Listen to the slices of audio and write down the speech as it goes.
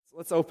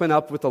Let's open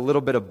up with a little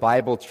bit of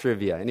Bible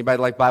trivia.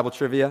 Anybody like Bible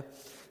trivia?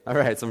 All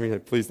right, some of you,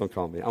 please don't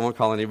call me. I won't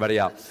call anybody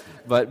out.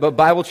 But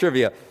Bible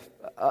trivia.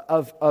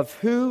 Of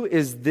who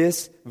is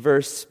this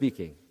verse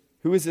speaking?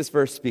 Who is this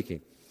verse speaking?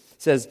 It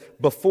says,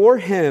 before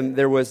him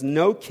there was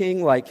no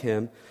king like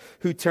him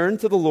who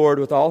turned to the Lord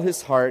with all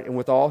his heart and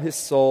with all his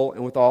soul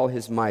and with all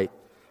his might,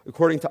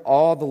 according to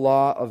all the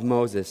law of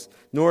Moses,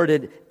 nor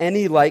did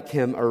any like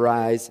him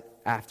arise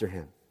after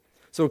him.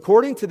 So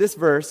according to this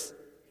verse,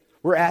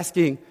 we're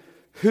asking,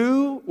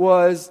 who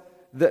was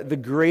the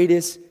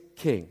greatest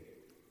king?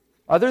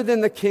 Other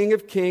than the King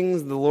of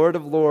Kings, the Lord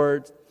of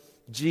Lords,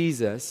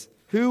 Jesus,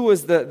 who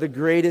was the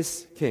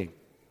greatest king?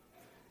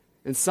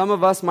 And some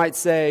of us might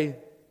say,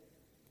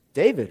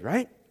 David,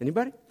 right?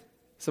 Anybody?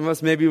 Some of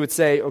us maybe would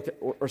say, okay,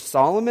 or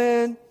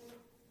Solomon,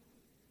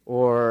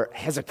 or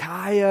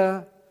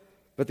Hezekiah.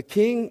 But the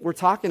king we're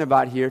talking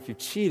about here, if you've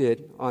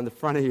cheated on the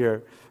front of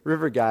your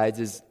river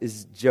guides,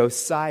 is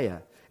Josiah.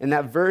 And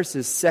that verse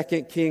is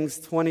 2 Kings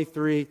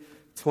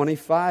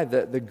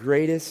 23:25, the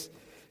greatest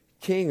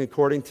king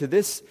according to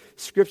this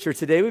scripture.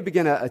 Today we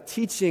begin a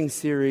teaching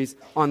series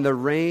on the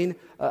reign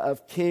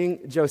of King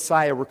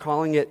Josiah. We're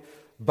calling it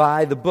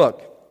By the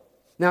Book.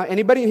 Now,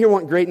 anybody in here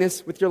want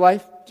greatness with your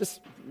life?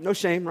 Just no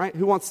shame, right?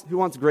 Who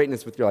wants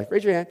greatness with your life?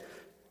 Raise your hand.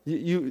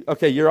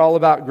 Okay, you're all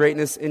about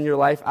greatness in your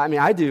life. I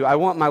mean, I do. I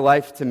want my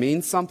life to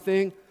mean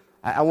something.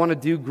 I want to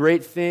do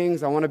great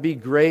things. I want to be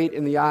great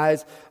in the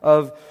eyes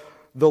of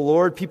the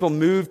Lord. People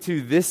move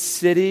to this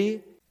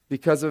city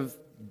because of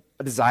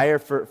a desire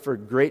for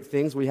great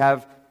things. We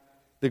have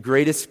the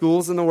greatest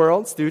schools in the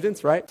world,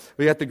 students, right?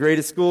 We got the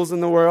greatest schools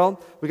in the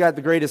world. We got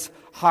the greatest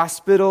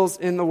hospitals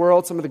in the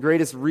world. Some of the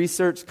greatest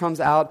research comes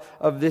out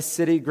of this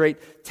city.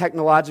 Great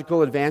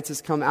technological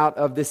advances come out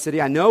of this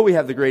city. I know we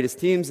have the greatest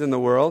teams in the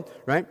world,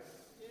 right?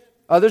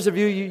 Others of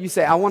you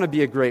say, I want to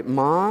be a great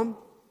mom.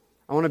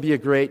 I want to be a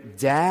great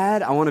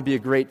dad. I want to be a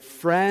great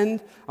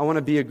friend. I want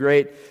to be a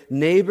great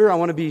neighbor. I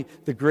want to be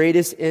the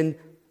greatest in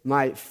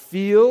my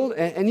field.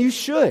 And you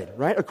should,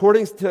 right?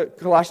 According to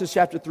Colossians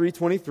chapter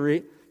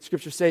 3:23,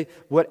 Scriptures say,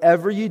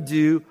 whatever you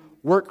do,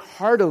 work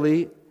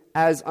heartily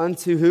as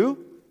unto who?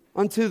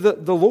 Unto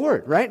the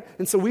Lord, right?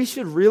 And so we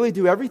should really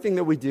do everything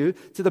that we do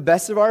to the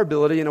best of our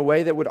ability in a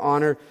way that would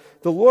honor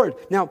the Lord.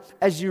 Now,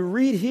 as you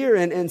read here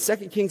in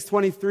 2 Kings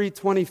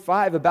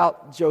 23:25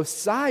 about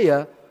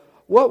Josiah,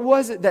 what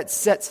was it that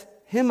sets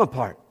him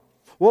apart?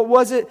 What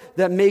was it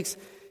that makes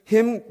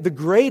him the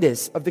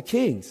greatest of the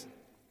kings?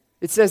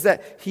 It says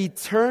that he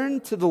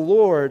turned to the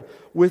Lord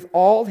with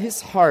all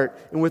his heart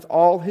and with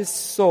all his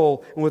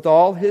soul and with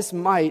all his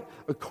might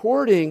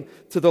according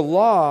to the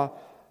law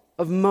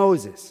of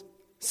Moses.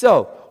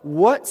 So,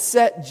 what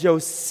set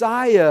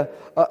Josiah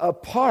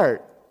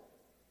apart?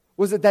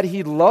 Was it that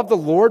he loved the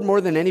Lord more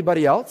than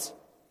anybody else?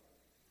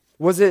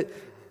 Was it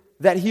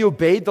that he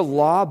obeyed the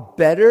law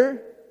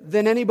better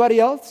than anybody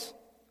else?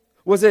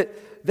 Was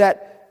it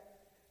that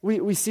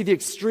we see the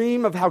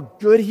extreme of how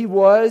good he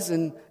was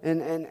and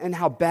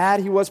how bad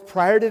he was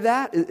prior to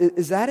that?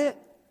 Is that it?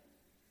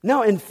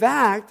 No, in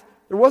fact,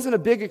 there wasn't a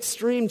big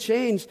extreme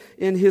change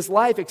in his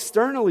life,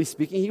 externally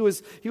speaking. He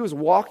was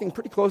walking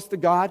pretty close to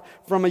God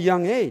from a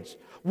young age.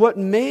 What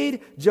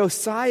made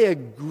Josiah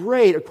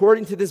great,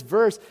 according to this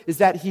verse, is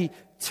that he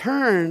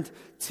turned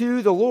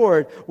to the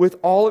Lord with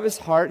all of his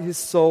heart, his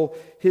soul,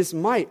 his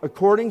might,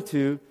 according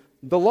to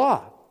the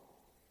law.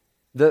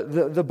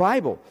 The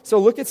Bible. So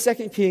look at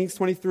 2 Kings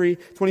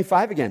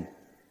 23:25 again.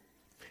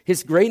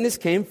 His greatness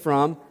came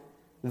from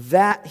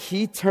that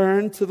he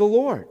turned to the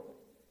Lord.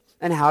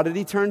 And how did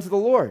he turn to the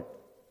Lord?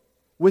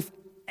 With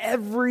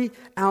every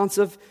ounce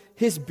of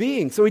his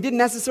being. So he didn't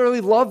necessarily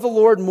love the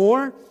Lord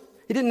more.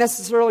 He didn't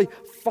necessarily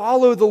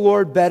follow the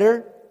Lord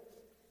better.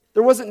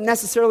 There wasn't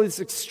necessarily this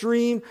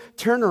extreme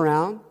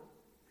turnaround.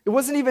 It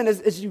wasn't even,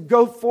 as you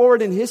go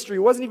forward in history,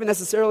 it wasn't even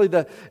necessarily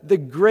the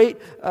great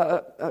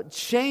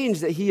change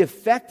that he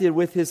effected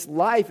with his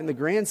life in the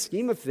grand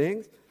scheme of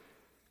things.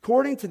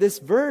 According to this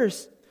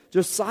verse,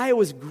 Josiah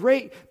was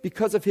great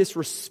because of his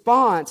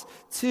response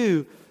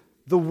to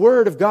the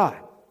Word of God.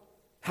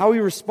 How he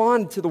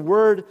responded to the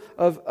Word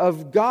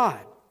of God.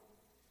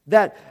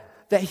 That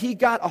he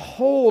got a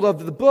hold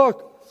of the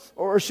book,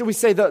 or should we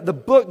say the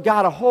book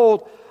got a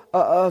hold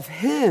of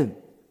him.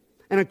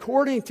 And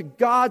according to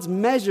God's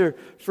measure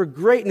for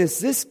greatness,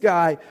 this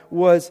guy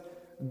was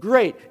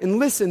great. And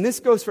listen,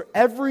 this goes for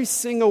every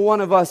single one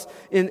of us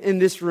in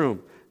this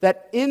room.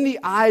 That in the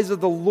eyes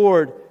of the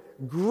Lord,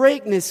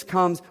 greatness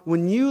comes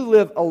when you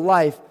live a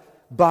life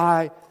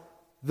by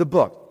the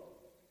book.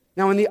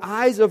 Now, in the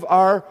eyes of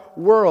our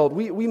world,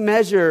 we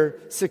measure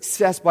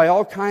success by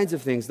all kinds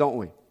of things, don't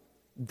we?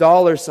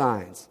 Dollar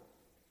signs.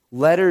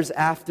 Letters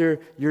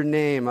after your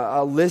name,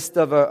 a list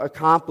of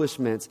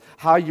accomplishments,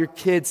 how your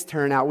kids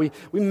turn out. We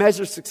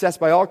measure success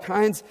by all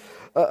kinds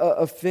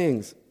of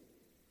things.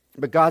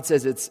 But God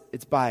says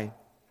it's by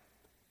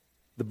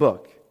the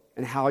book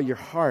and how your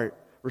heart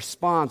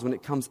responds when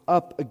it comes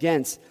up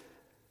against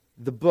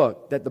the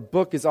book. That the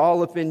book is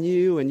all up in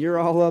you and you're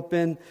all up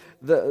in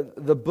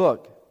the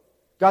book.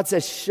 God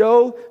says,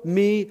 show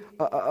me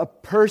a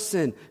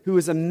person who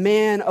is a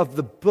man of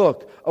the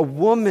book, a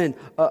woman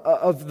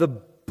of the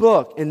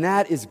book, and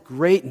that is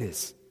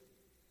greatness,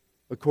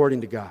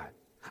 according to God.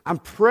 I'm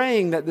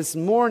praying that this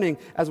morning,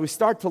 as we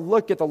start to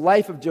look at the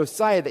life of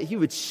Josiah, that he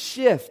would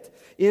shift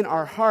in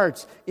our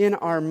hearts, in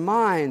our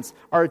minds,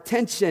 our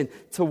attention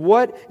to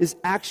what is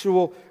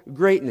actual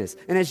greatness.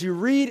 And as you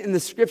read in the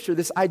scripture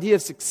this idea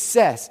of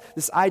success,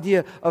 this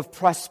idea of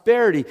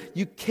prosperity,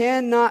 you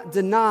cannot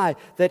deny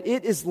that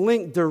it is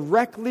linked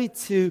directly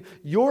to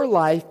your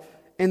life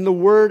and the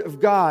Word of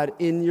God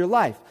in your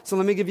life. So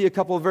let me give you a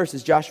couple of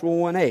verses. Joshua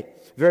 1:8,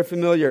 very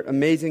familiar,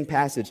 amazing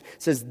passage.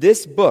 It says,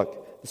 this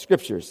book, the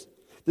scriptures,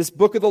 this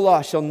book of the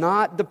law shall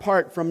not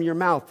depart from your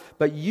mouth,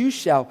 but you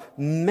shall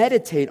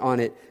meditate on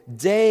it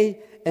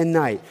day and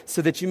night,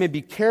 so that you may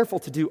be careful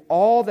to do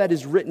all that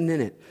is written in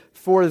it.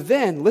 For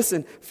then,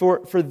 listen, for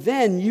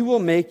then you will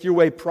make your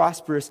way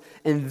prosperous,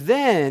 and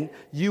then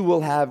you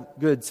will have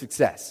good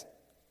success.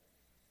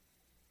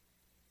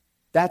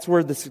 That's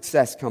where the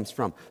success comes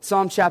from.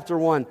 Psalm chapter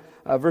 1,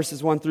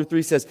 verses 1 through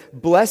 3 says,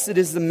 blessed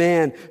is the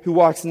man who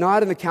walks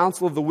not in the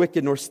counsel of the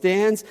wicked, nor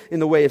stands in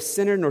the way of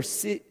sinner, nor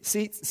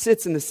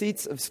sits in the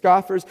seats of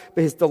scoffers,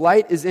 but his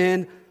delight is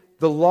in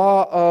the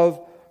law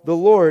of the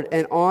Lord,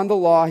 and on the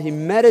law he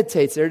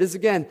meditates, there it is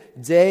again,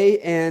 day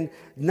and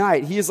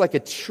night. He is like a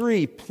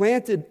tree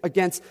planted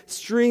against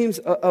streams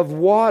of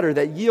water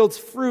that yields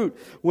fruit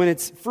when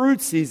it's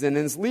fruit season,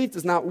 and his leaf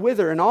does not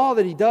wither, and all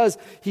that he does,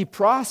 he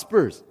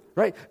prospers,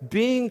 right?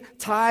 Being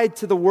tied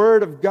to the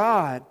Word of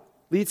God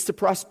leads to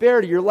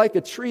prosperity. You're like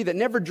a tree that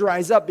never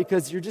dries up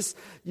because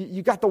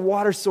you got the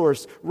water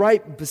source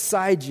right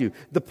beside you.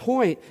 The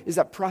point is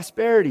that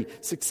prosperity,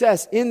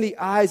 success in the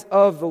eyes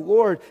of the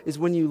Lord is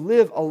when you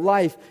live a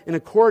life in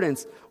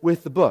accordance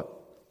with the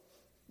book.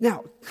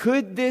 Now,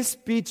 could this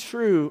be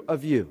true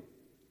of you?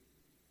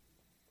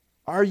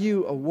 Are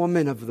you a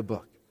woman of the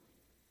book?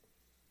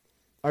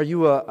 Are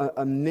you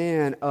a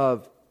man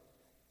of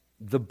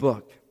the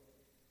book,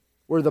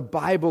 where the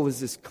Bible is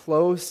this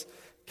close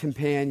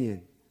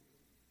companion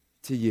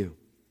to you?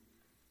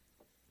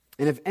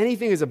 And if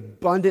anything is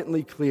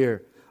abundantly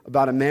clear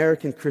about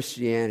American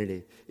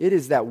Christianity, it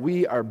is that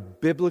we are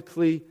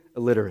biblically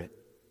illiterate.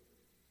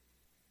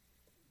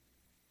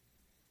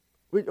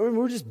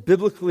 We're just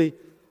biblically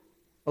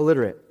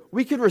illiterate.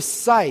 We could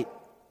recite,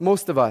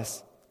 most of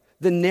us,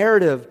 the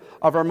narrative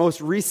of our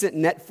most recent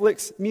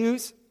Netflix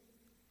muse,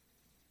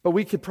 but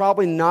we could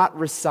probably not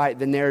recite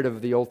the narrative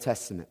of the Old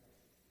Testament.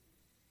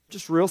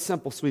 Just real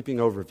simple sweeping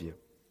overview.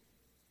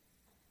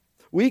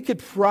 We could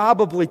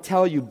probably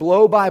tell you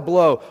blow by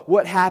blow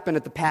what happened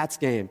at the Pats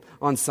game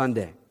on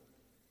Sunday.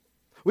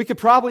 We could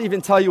probably even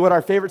tell you what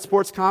our favorite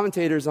sports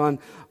commentators on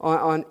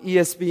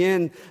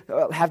ESPN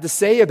have to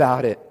say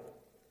about it.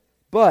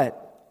 But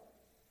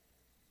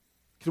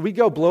could we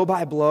go blow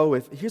by blow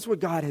with, here's what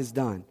God has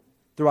done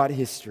throughout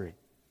history?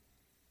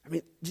 I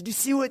mean, did you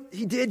see what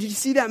he did? Did you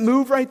see that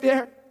move right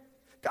there?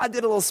 God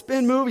did a little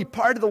spin move. He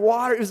parted the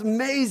water. It was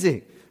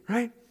amazing,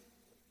 right?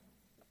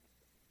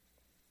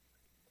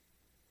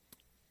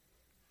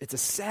 It's a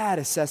sad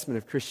assessment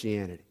of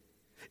Christianity,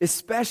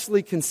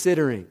 especially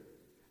considering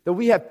that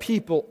we have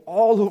people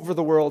all over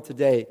the world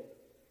today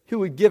who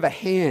would give a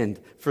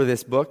hand for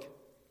this book,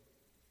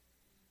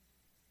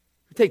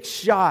 who take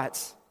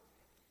shots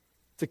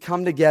to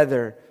come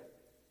together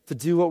to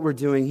do what we're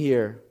doing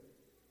here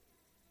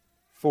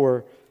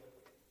for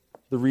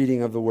the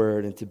reading of the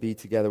Word and to be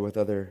together with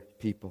other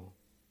people.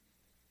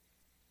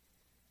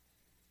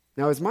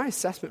 Now, is my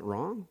assessment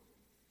wrong?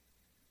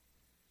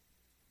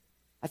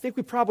 I think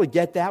we probably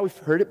get that. We've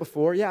heard it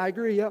before. Yeah, I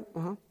agree. Yep,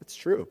 it's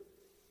true.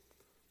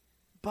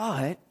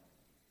 But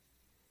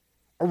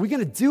are we going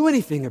to do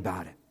anything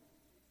about it?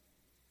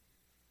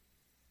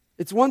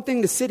 It's one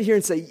thing to sit here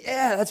and say,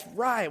 yeah, that's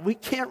right. We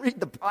can't read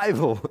the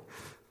Bible.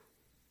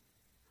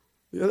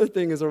 The other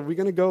thing is, are we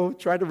going to go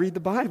try to read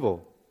the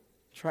Bible?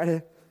 Try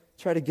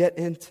to get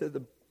into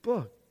the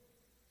book.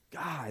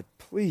 God,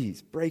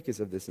 please break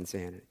us of this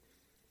insanity.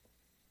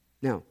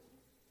 Now,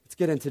 let's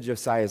get into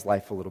Josiah's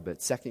life a little bit.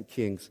 2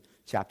 Kings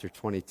chapter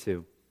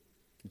 22,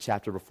 the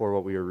chapter before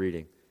what we were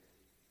reading.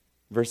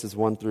 Verses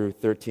 1 through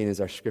 13 is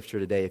our scripture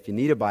today. If you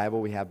need a Bible,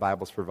 we have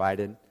Bibles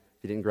provided. If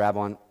you didn't grab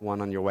one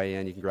on your way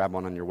in, you can grab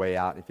one on your way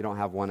out. If you don't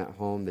have one at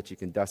home that you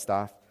can dust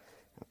off,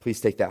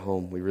 please take that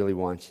home. We really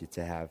want you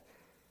to have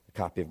a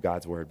copy of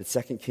God's Word. But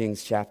 2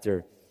 Kings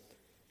chapter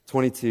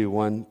 22,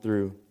 1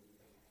 through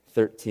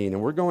 13.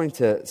 And we're going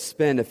to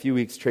spend a few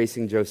weeks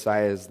tracing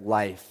Josiah's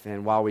life.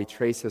 And while we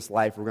trace his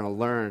life, we're going to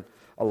learn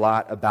a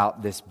lot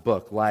about this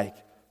book, like,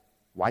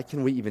 why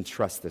can we even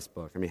trust this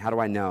book? I mean, how do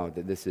I know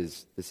that this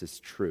is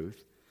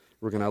truth?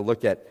 We're going to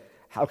look at,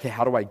 how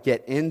do I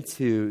get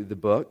into the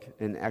book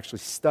and actually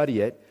study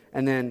it?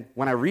 And then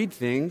when I read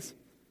things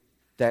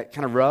that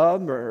kind of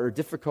rub or are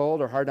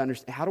difficult or hard to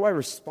understand, how do I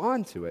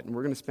respond to it? And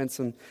we're going to spend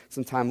some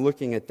time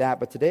looking at that.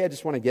 But today I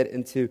just want to get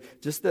into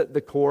just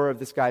the core of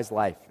this guy's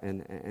life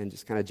and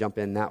just kind of jump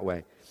in that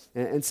way.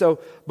 And so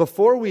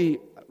before we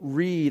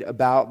read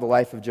about the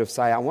life of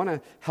Josiah, I want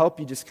to help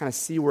you just kind of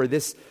see where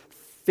this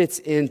fits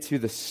into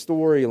the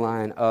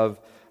storyline of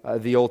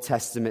the Old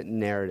Testament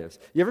narratives.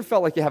 You ever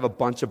felt like you have a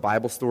bunch of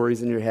Bible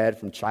stories in your head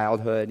from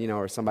childhood,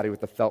 or somebody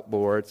with a felt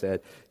board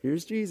said,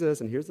 here's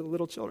Jesus and here's the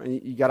little children.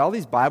 And you got all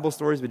these Bible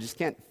stories, but you just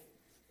can't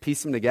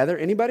piece them together.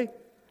 Anybody?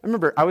 I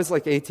remember I was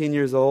like 18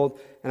 years old,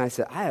 and I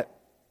said,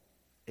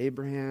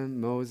 Abraham,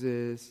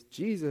 Moses,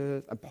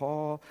 Jesus, and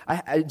Paul.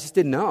 I just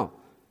didn't know.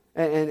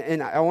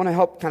 And I want to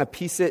help kind of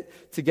piece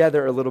it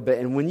together a little bit.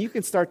 And when you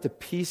can start to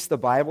piece the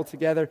Bible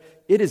together,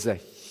 it is a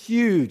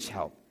huge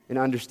help in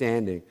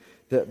understanding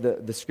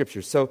the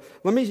Scriptures. So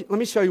let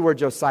me show you where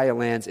Josiah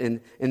lands in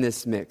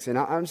this mix. And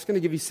I'm just going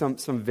to give you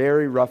some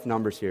very rough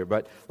numbers here.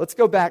 But let's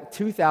go back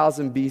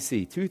 2000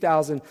 BC,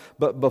 2000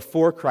 but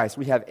before Christ.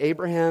 We have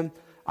Abraham,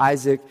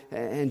 Isaac,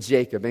 and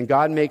Jacob. And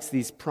God makes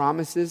these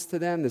promises to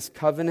them, this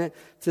covenant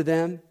to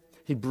them.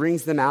 He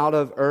brings them out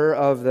of Ur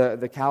of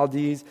the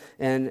Chaldees,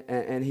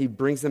 and he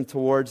brings them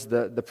towards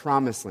the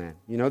promised land.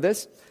 You know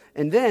this?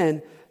 And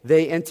then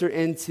they enter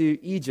into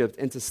Egypt,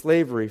 into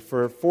slavery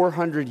for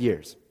 400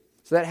 years.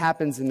 So that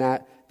happens in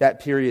that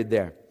period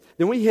there.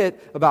 Then we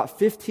hit about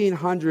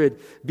 1500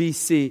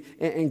 BC,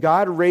 and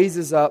God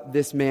raises up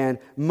this man,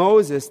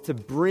 Moses, to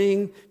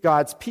bring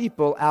God's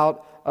people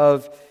out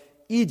of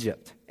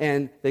Egypt.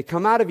 And they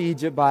come out of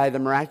Egypt by the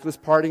miraculous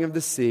parting of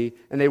the sea,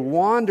 and they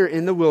wander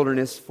in the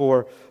wilderness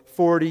for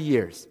 40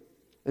 years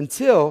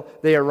until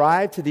they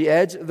arrive to the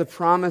edge of the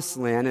promised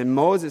land, and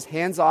Moses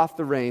hands off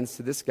the reins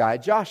to this guy,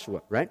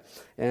 Joshua, right?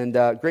 And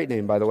great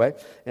name, by the way.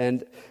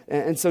 And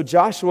so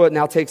Joshua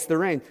now takes the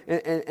reign.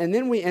 And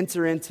then we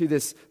enter into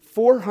this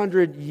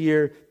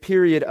 400-year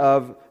period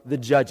of the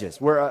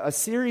judges, where a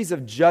series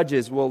of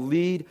judges will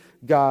lead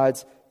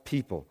God's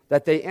people,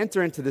 that they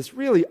enter into this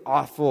really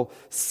awful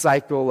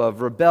cycle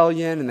of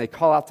rebellion, and they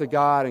call out to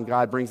God, and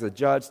God brings a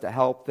judge to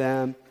help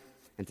them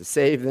and to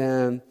save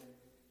them.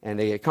 And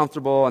they get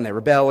comfortable, and they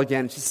rebel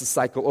again. It's just a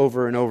cycle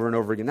over and over and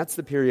over again. That's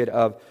the period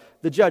of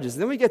the judges.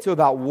 And then we get to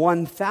about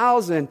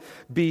 1000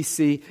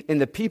 BC, and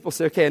the people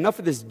say, okay, enough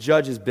of this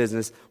judges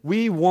business.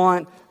 We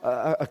want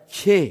a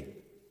king.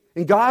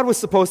 And God was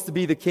supposed to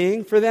be the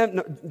king for them.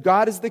 No,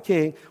 God is the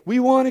king.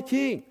 We want a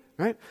king,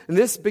 right? And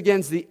this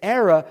begins the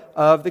era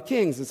of the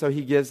kings. And so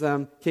he gives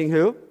them King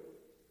who?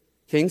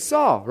 King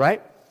Saul,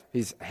 right?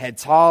 He's a head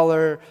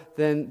taller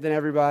than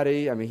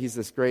everybody. I mean, he's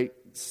this great,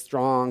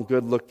 strong,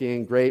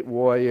 good-looking, great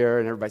warrior,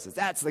 and everybody says,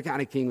 that's the kind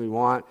of king we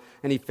want,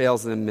 and he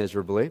fails them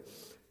miserably.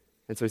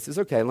 And so he says,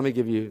 okay, let me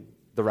give you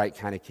the right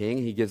kind of king.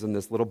 He gives them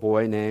this little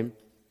boy named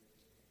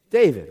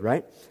David,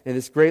 right? And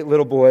this great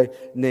little boy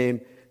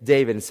named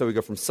David. And so we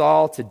go from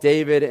Saul to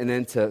David and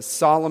then to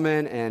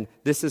Solomon, and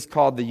this is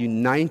called the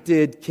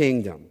United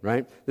Kingdom,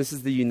 right? This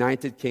is the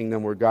United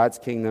Kingdom where God's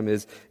kingdom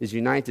is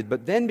united.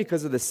 But then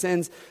because of the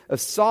sins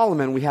of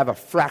Solomon, we have a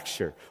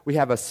fracture. We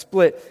have a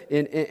split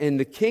in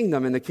the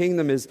kingdom, and the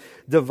kingdom is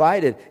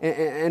divided.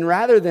 And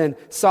rather than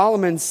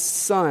Solomon's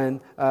son,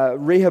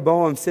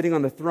 Rehoboam, sitting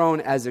on the throne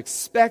as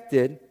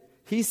expected,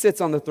 he sits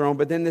on the throne,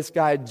 but then this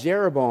guy,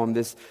 Jeroboam,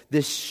 this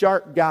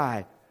sharp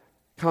guy,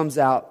 comes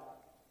out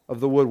of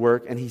the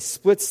woodwork, and he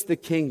splits the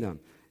kingdom.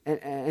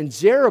 And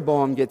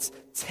Jeroboam gets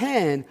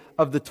 10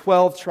 of the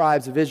 12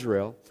 tribes of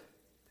Israel,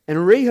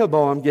 and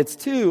Rehoboam gets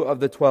 2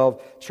 of the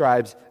 12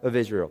 tribes of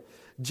Israel.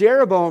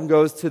 Jeroboam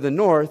goes to the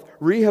north,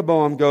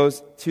 Rehoboam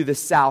goes to the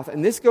south,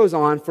 and this goes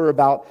on for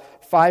about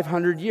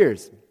 500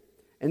 years.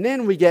 And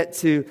then we get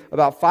to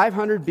about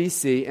 500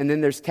 BC, and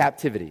then there's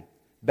captivity.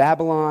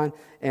 Babylon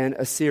and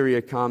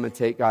Assyria come and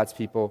take God's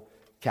people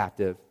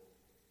captive.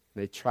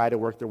 They try to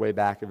work their way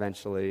back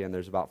eventually, and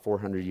there's about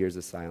 400 years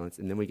of silence.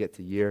 And then we get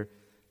to year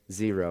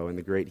 0, and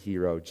the great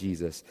hero,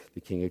 Jesus,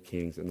 the King of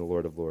Kings and the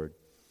Lord of Lords,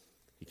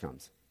 he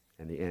comes.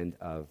 And the end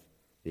of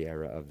the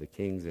era of the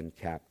kings and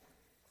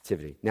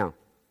captivity. Now,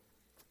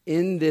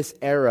 in this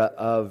era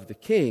of the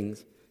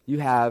kings, you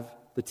have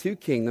the 2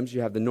 kingdoms.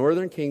 You have the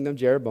northern kingdom,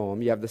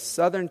 Jeroboam. You have the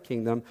southern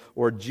kingdom,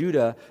 or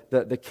Judah,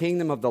 the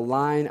kingdom of the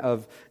line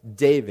of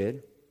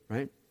David,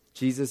 right?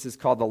 Jesus is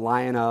called the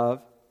Lion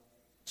of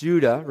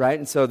Judah, right?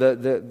 And so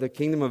the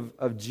kingdom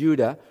of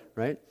Judah,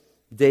 right?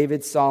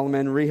 David,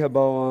 Solomon,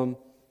 Rehoboam,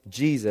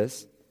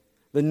 Jesus.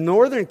 The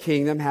northern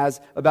kingdom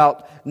has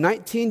about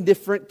 19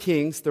 different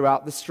kings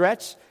throughout the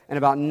stretch and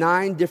about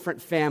 9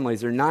 different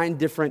families or 9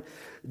 different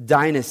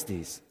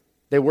dynasties.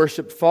 They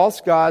worshiped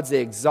false gods.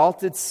 They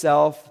exalted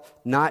self,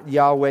 not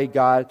Yahweh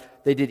God.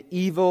 They did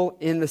evil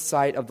in the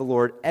sight of the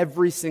Lord,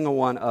 every single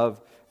one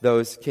of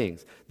those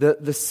kings.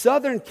 The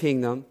southern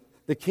kingdom,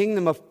 the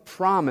kingdom of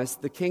promise,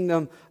 the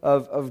kingdom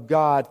of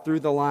God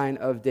through the line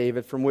of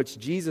David, from which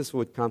Jesus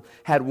would come,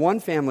 had one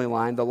family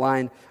line, the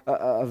line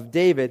of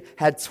David,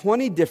 had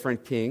 20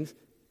 different kings,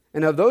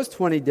 and of those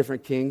 20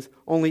 different kings,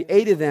 only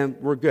 8 of them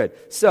were good.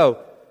 So,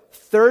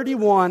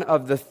 31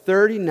 of the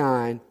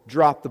 39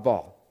 dropped the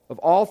ball. Of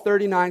all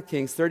 39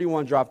 kings,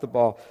 31 dropped the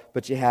ball,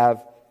 but you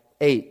have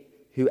 8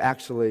 who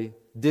actually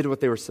did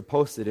what they were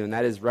supposed to do, and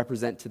that is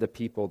represent to the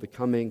people the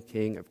coming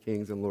King of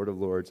Kings and Lord of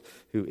Lords,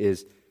 who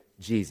is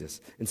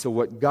Jesus. And so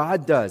what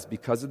God does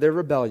because of their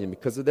rebellion,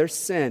 because of their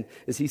sin,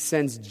 is he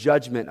sends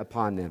judgment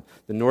upon them.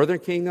 The northern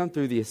kingdom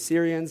through the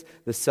Assyrians,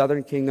 the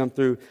southern kingdom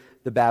through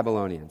the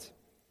Babylonians.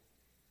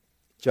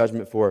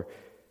 Judgment for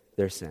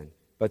their sin.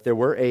 But there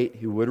were 8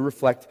 who would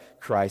reflect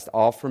Christ,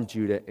 all from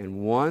Judah,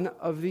 and one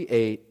of the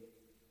 8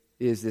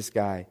 is this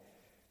guy,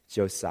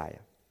 Josiah.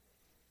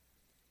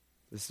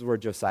 This is where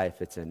Josiah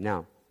fits in.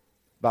 Now,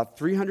 about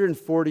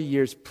 340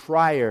 years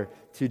prior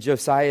to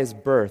Josiah's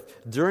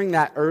birth, during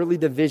that early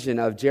division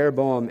of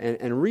Jeroboam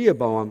and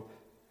Rehoboam,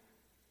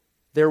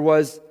 there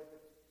was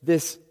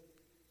this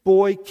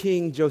boy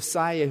king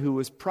Josiah who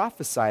was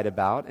prophesied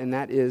about, and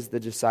that is the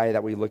Josiah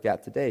that we look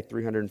at today,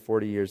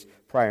 340 years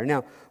prior.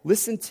 Now,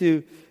 listen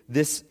to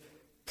this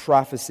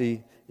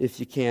prophecy if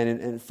you can.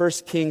 In 1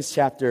 Kings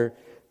chapter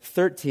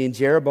 13,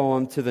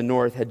 Jeroboam to the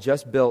north had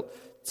just built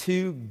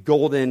 2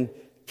 golden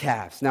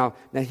calves. Now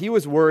he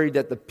was worried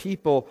that the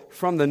people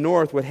from the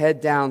north would head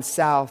down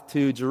south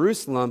to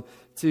Jerusalem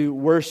to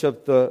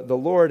worship the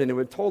Lord, and it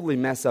would totally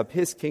mess up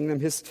his kingdom,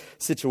 his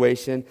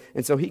situation.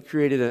 And so he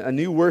created a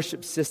new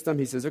worship system.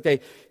 He says, okay,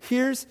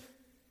 here's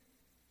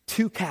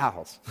 2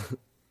 cows.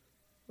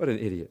 What an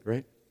idiot,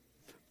 right?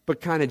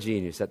 But kind of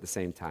genius at the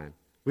same time.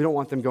 We don't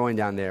want them going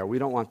down there. We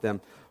don't want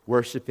them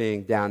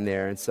worshiping down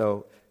there. And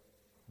so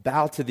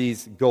bow to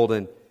these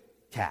golden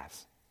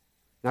calves.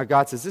 Now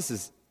God says,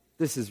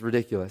 this is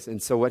ridiculous.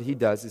 And so what he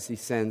does is he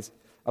sends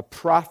a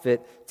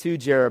prophet to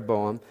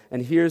Jeroboam.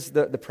 And here's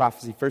the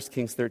prophecy, 1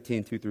 Kings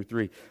 13, 2 through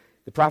 3.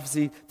 The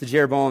prophecy to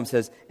Jeroboam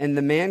says, "And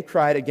the man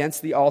cried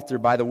against the altar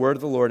by the word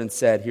of the Lord and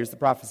said," here's the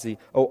prophecy,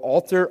 "O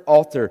altar,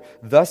 altar,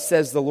 thus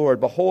says the Lord,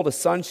 behold, a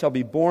son shall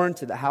be born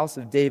to the house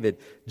of David,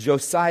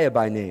 Josiah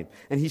by name.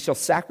 And he shall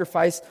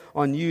sacrifice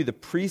on you the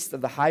priests of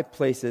the high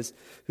places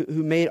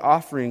who made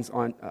offerings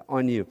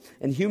on you.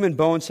 And human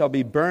bones shall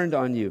be burned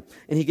on you.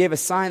 And he gave a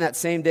sign that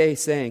same day,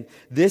 saying,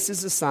 this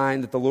is a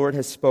sign that the Lord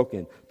has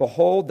spoken.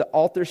 Behold, the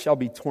altar shall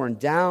be torn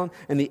down,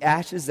 and the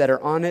ashes that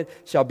are on it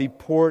shall be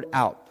poured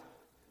out."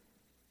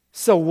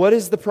 So what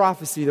is the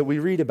prophecy that we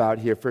read about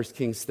here, 1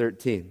 Kings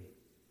 13?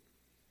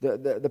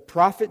 The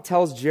prophet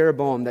tells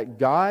Jeroboam that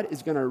God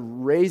is going to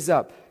raise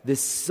up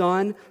this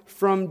son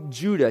from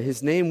Judah.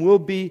 His name will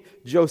be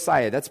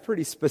Josiah. That's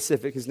pretty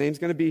specific. His name's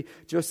going to be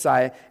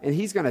Josiah, and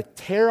he's going to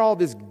tear all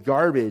this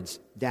garbage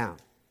down.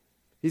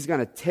 He's going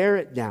to tear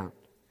it down.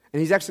 And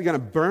he's actually going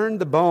to burn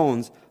the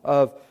bones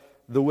of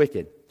the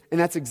wicked. And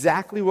that's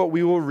exactly what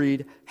we will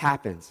read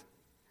happens.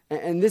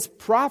 And this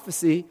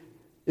prophecy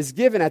is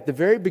given at the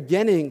very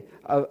beginning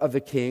of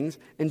the kings,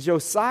 and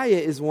Josiah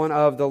is one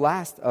of the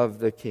last of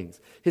the kings.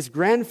 His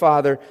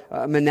grandfather,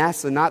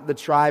 Manasseh, not the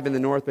tribe in the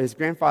north, but his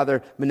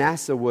grandfather,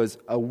 Manasseh, was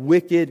a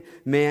wicked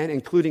man,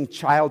 including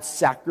child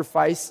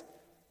sacrifice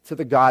to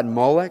the god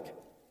Moloch.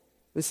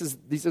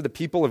 These are the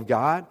people of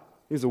God.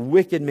 He was a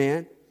wicked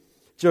man.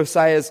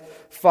 Josiah's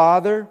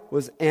father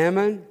was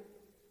Ammon,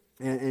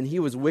 and he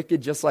was wicked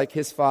just like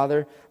his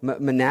father,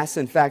 Manasseh.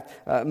 In fact,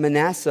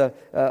 Manasseh,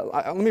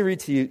 let me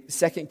read to you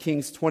 2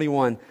 Kings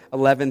 21,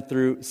 11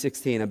 through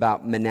 16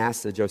 about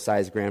Manasseh,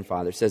 Josiah's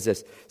grandfather. It says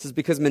this. It says,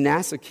 "Because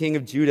Manasseh, king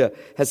of Judah,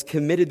 has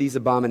committed these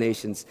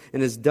abominations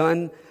and has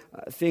done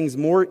things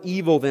more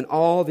evil than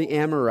all the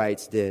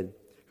Amorites did,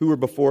 who were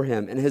before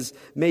him, and has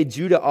made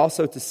Judah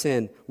also to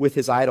sin with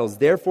his idols.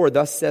 Therefore,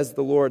 thus says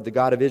the Lord, the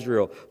God of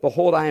Israel,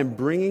 behold, I am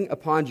bringing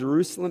upon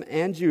Jerusalem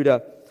and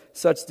Judah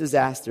such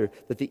disaster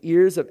that the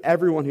ears of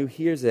everyone who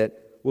hears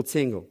it will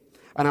tingle.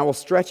 And I will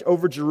stretch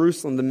over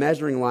Jerusalem the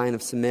measuring line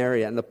of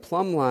Samaria and the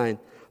plumb line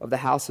of the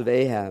house of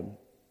Ahab.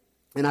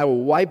 And I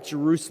will wipe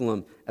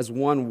Jerusalem as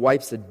one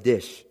wipes a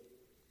dish,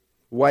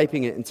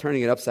 wiping it and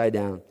turning it upside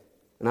down.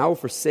 And I will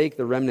forsake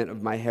the remnant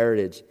of my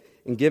heritage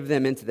and give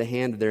them into the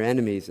hand of their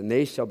enemies, and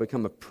they shall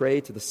become a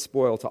prey to the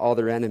spoil to all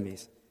their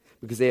enemies,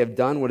 because they have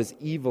done what is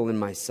evil in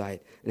my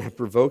sight and have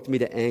provoked me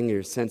to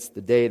anger since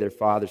the day their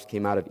fathers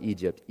came out of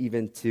Egypt,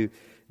 even to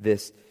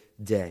this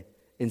day."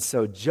 And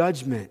so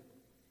judgment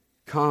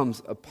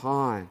comes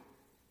upon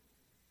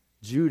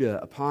Judah,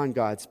 upon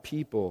God's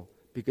people,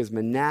 because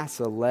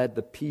Manasseh led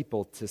the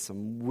people to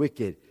some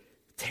wicked,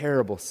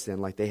 terrible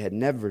sin like they had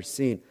never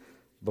seen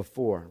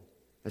before.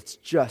 That's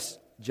just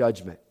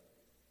judgment.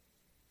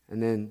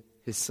 And then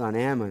his son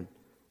Ammon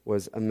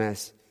was a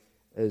mess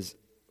as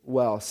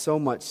well, so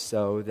much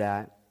so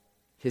that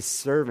his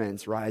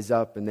servants rise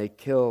up and they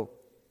kill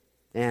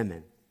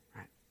Ammon,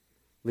 right?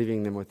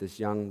 Leaving them with this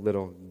young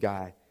little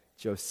guy,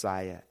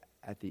 Josiah,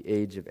 at the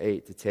age of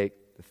 8 to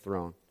take the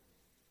throne.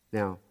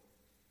 Now,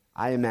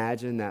 I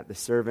imagine that the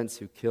servants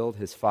who killed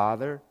his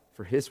father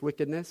for his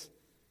wickedness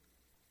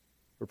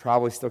were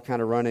probably still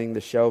kind of running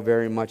the show,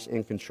 very much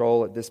in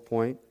control at this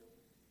point.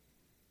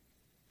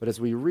 But as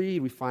we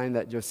read, we find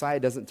that Josiah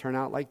doesn't turn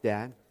out like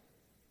dad.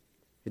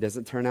 He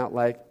doesn't turn out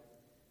like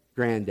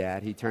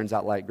granddad. He turns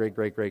out like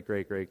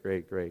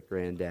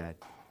great-great-great-great-great-great-great-granddad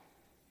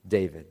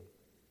David,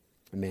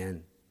 a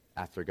man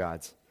after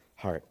God's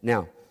heart.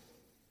 Now,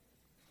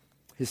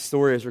 his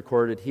story is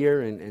recorded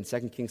here in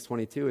 2 Kings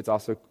 22. It's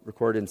also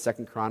recorded in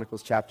 2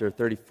 Chronicles chapter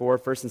 34.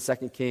 1 and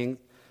 2 Kings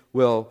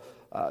will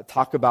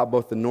talk about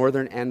both the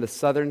northern and the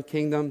southern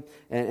kingdom.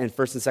 And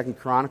 1st and 2nd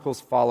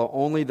Chronicles follow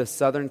only the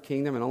southern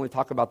kingdom and only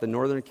talk about the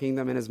northern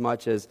kingdom in as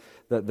much as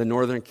the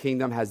northern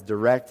kingdom has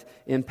direct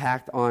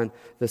impact on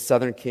the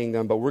southern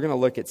kingdom. But we're going to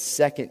look at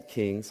 2nd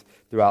Kings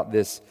throughout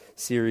this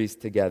series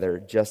together,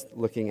 just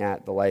looking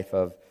at the life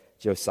of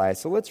Josiah.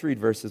 So let's read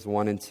verses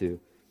 1 and 2.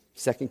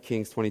 2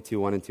 Kings 22,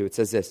 1 and 2. It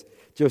says this: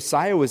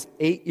 Josiah was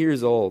 8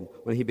 years old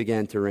when he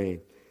began to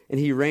reign, and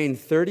he reigned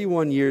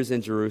 31 years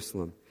in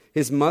Jerusalem.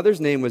 His mother's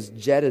name was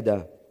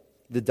Jedidah,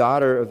 the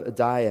daughter of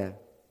Adiah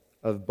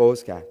of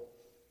Bozkath.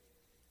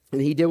 And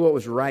he did what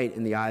was right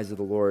in the eyes of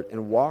the Lord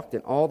and walked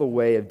in all the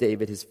way of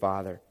David his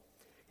father.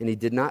 And he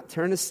did not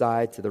turn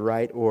aside to the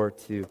right or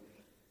to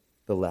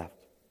the left.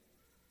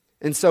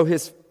 And so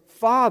his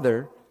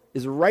father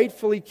is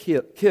rightfully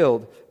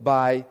killed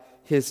by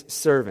his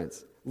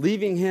servants,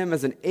 leaving him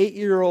as an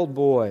 8-year-old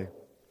boy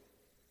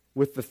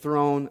with the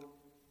throne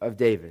of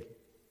David.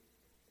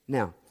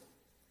 Now,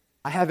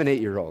 I have an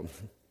 8-year-old.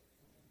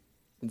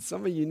 And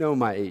some of you know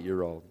my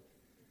 8-year-old.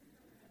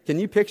 Can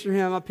you picture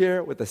him up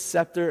here with a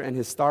scepter and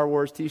his Star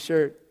Wars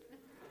t-shirt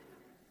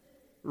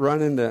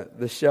running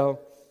the show?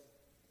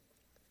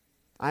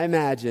 I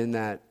imagine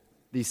that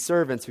these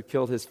servants who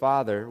killed his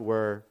father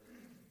were,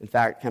 in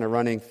fact, kind of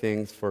running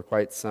things for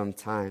quite some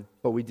time.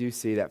 But we do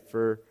see that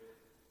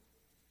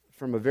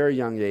from a very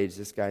young age,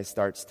 this guy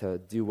starts to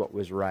do what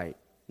was right,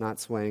 not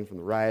swaying from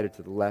the right or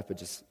to the left, but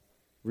just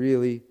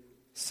really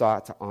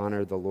sought to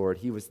honor the Lord.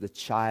 He was the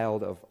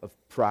child of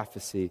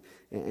prophecy.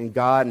 And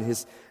God, in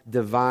his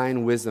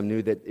divine wisdom,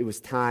 knew that it was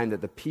time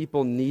that the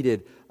people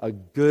needed a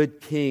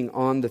good king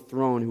on the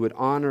throne who would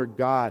honor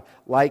God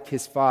like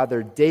his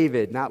father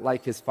David, not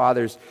like his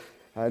fathers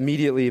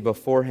immediately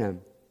before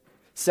him.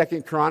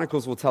 2nd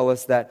Chronicles will tell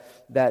us that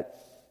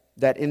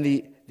in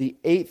the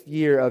 8th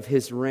year of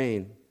his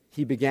reign,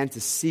 he began to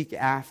seek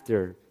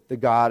after the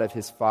God of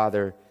his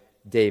father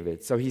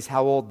David. So he's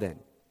how old then?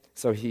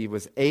 So he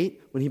was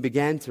 8 when he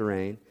began to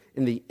reign.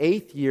 In the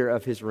 8th year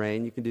of his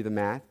reign, you can do the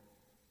math,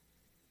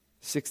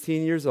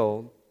 16 years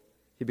old,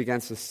 he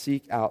begins to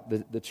seek out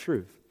the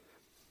truth.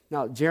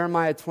 Now,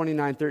 Jeremiah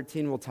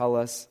 29:13 will tell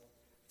us,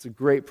 it's a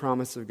great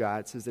promise of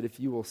God. It says that if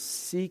you will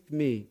seek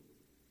me,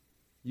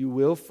 you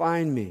will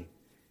find me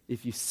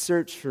if you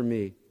search for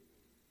me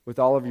with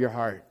all of your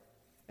heart.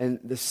 And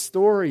the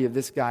story of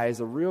this guy is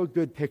a real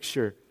good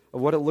picture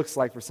of what it looks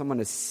like for someone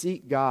to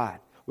seek God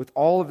with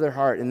all of their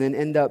heart and then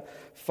end up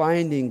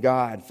finding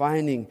God,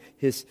 finding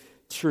his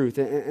truth.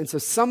 And so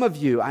some of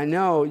you, I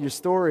know your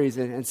stories,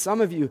 and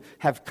some of you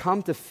have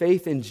come to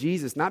faith in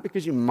Jesus, not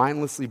because you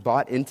mindlessly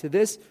bought into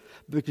this,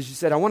 but because you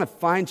said, I want to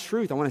find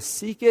truth. I want to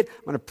seek it.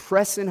 I want to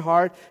press in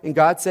hard. And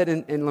God said,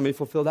 and let me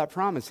fulfill that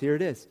promise. Here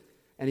it is.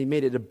 And he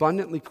made it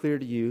abundantly clear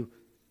to you.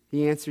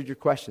 He answered your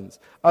questions.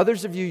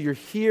 Others of you, you're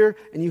here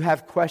and you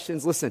have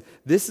questions. Listen,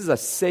 this is a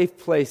safe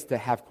place to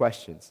have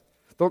questions.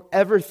 Don't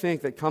ever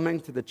think that coming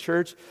to the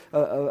church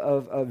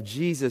of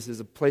Jesus is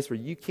a place where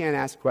you can't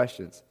ask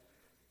questions.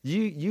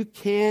 You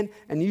can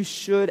and you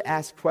should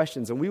ask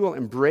questions, and we will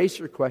embrace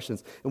your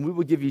questions, and we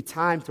will give you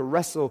time to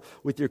wrestle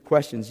with your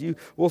questions. You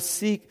will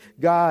seek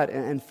God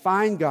and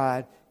find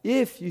God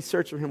if you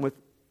search for him with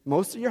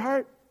most of your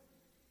heart.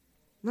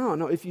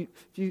 No, if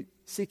you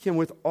seek him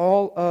with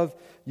all of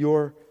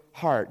your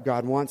heart,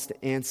 God wants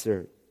to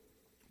answer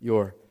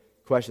your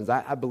questions.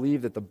 I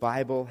believe that the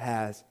Bible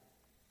has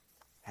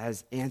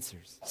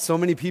answers. So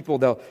many people,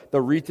 they'll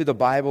read through the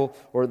Bible,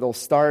 or they'll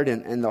start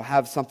and they'll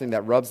have something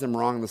that rubs them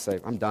wrong, and they'll say,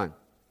 I'm done.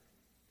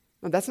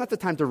 No, that's not the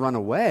time to run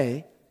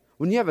away.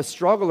 When you have a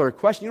struggle or a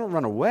question, you don't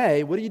run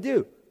away. What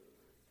do?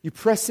 You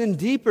press in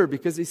deeper,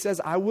 because he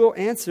says, I will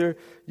answer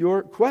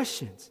your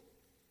questions.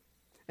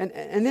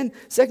 And then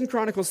 2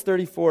 Chronicles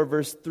 34,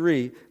 verse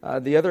 3,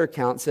 the other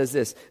account says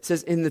this. It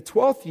says, in the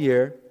 12th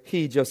year,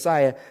 he,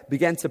 Josiah,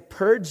 began to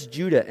purge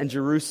Judah and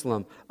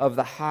Jerusalem of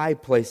the high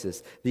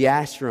places, the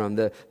Asherim,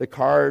 the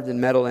carved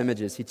and metal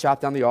images. He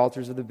chopped down the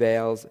altars of the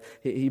Baals.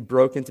 He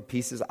broke into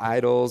pieces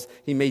idols.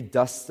 He made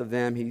dust of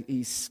them.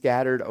 He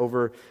scattered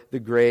over the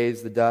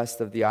graves the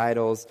dust of the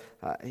idols.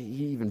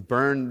 He even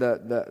burned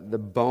the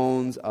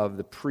bones of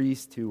the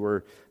priests who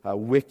were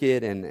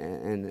wicked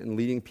and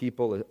leading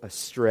people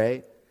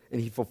astray. And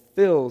he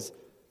fulfills,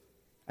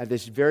 at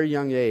this very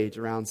young age,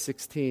 around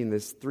 16,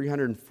 this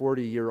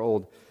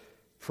 340-year-old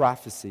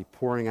prophecy,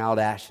 pouring out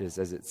ashes,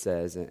 as it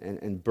says,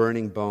 and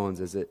burning bones,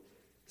 as it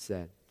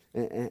said.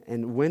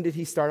 And when did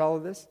he start all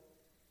of this?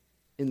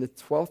 In the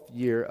 12th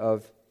year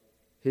of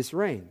his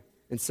reign.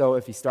 And so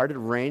if he started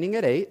reigning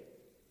at 8,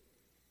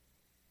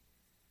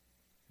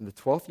 in the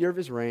 12th year of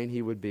his reign,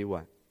 he would be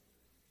what?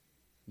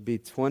 Be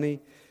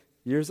 20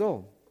 years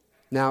old.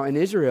 Now, in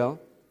Israel,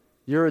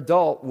 you're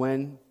adult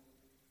when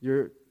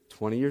you're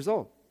 20 years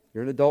old.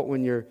 You're an adult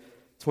when you're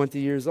 20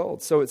 years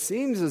old. So it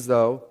seems as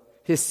though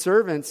his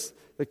servants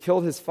that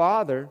killed his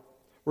father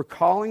were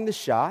calling the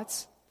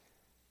shots.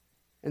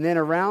 And then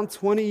around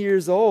 20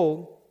 years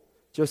old,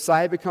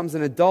 Josiah becomes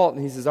an adult,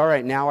 and he says, all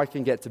right, now I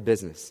can get to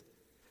business.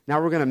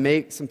 Now we're going to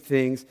make some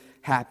things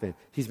happen.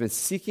 He's been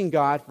seeking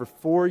God for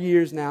 4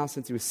 years now,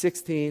 since he was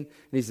 16. And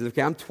he says,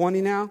 okay, I'm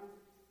 20 now.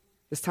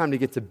 It's time to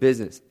get to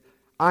business.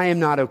 I am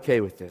not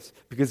okay with this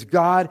because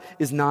God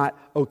is not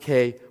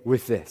okay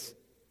with this.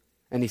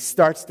 And he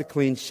starts to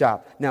clean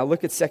shop. Now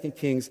look at 2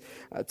 Kings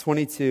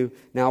 22.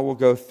 Now we'll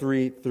go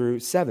 3 through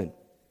 7.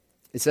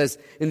 It says,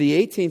 in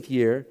the 18th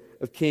year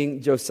of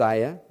King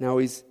Josiah, now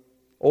he's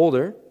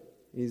older.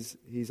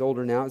 He's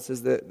older now. It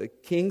says that the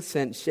king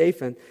sent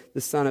Shaphan,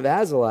 the son of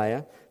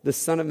Azaliah, the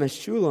son of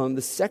Meshullam,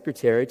 the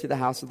secretary, to the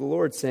house of the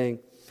Lord, saying,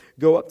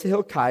 go up to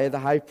Hilkiah the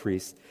high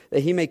priest, that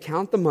he may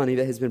count the money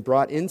that has been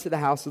brought into the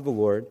house of the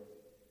Lord,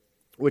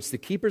 which the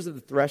keepers of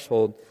the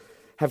threshold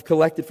have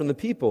collected from the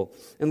people,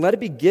 and let it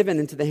be given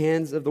into the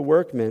hands of the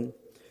workmen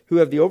who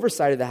have the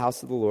oversight of the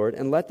house of the Lord,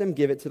 and let them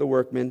give it to the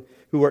workmen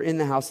who are in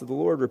the house of the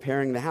Lord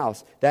repairing the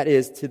house, that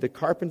is, to the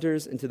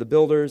carpenters and to the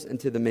builders and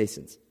to the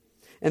masons.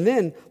 And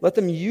then let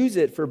them use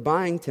it for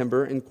buying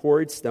timber and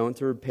quarried stone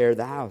to repair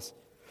the house.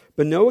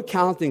 But no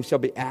accounting shall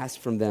be asked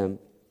from them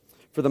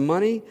for the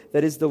money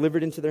that is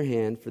delivered into their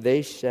hand, for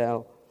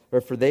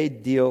they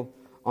deal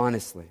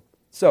honestly.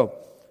 So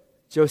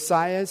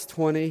Josiah's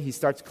 20. He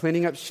starts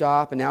cleaning up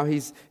shop, and now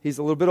he's a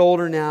little bit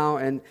older now,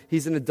 and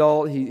he's an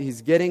adult.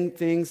 He's getting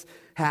things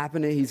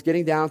happening. He's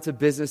getting down to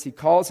business. He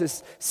calls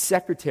his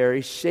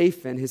secretary,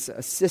 Shaphan, his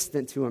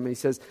assistant, to him, and he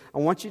says, I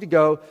want you to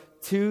go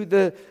to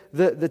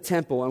the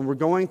temple, and we're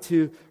going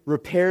to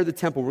repair the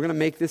temple. We're going to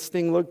make this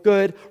thing look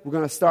good. We're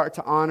going to start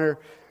to honor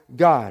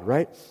God,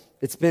 right?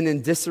 It's been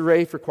in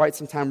disarray for quite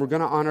some time. We're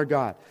going to honor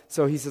God.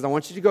 So he says, I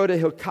want you to go to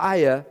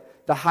Hilkiah,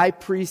 the high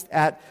priest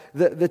at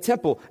the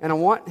temple, and I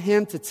want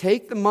him to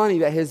take the money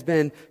that has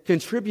been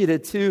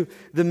contributed to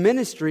the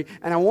ministry,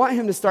 and I want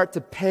him to start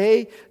to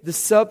pay the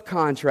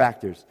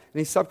subcontractors.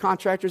 Any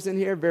subcontractors in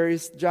here,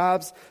 various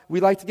jobs, we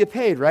like to get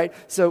paid, right?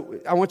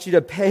 So I want you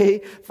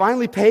to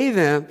finally pay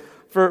them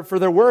for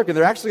their work, and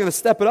they're actually going to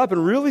step it up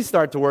and really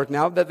start to work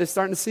now that they're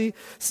starting to see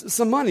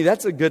some money.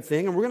 That's a good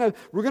thing, and we're going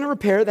to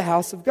repair the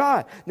house of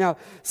God. Now,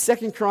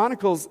 2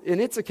 Chronicles, in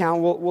its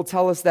account, will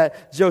tell us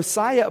that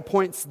Josiah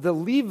appoints the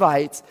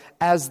Levites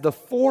as the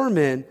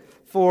foremen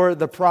for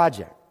the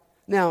project.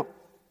 Now,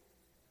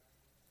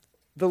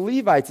 the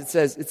Levites, it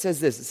says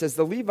this. It says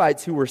the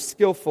Levites who were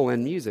skillful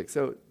in music.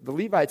 So the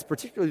Levites,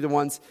 particularly the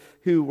ones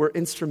who were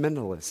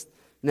instrumentalists.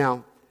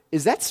 Now,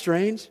 is that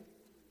strange?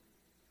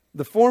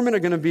 The foremen are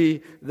going to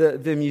be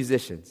the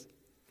musicians.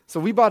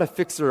 So we bought a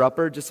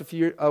fixer-upper just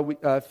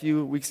a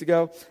few weeks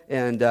ago,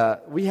 and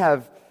we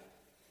have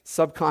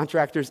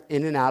subcontractors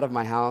in and out of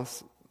my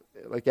house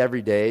like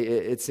every day,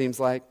 it seems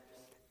like.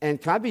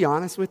 And can I be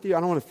honest with you? I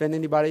don't want to offend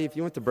anybody if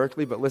you went to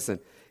Berkeley, but listen,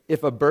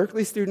 if a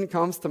Berkeley student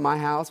comes to my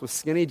house with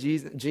skinny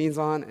jeans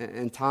on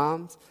and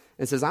Toms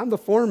and says, I'm the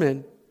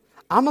foreman,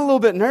 I'm a little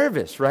bit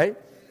nervous, right?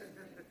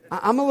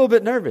 I'm a little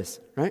bit nervous,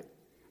 right?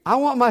 I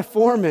want my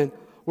foreman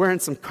wearing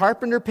some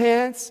carpenter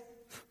pants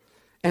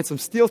and some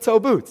steel-toe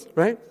boots,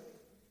 right?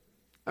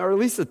 Or at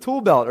least a tool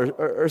belt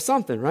or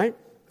something, right?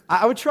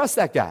 I would trust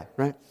that guy,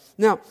 right?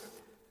 Now,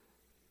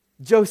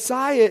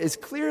 Josiah is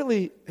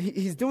clearly,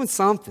 he's doing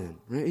something,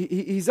 right?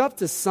 He's up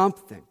to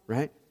something,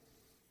 right?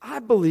 I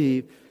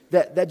believe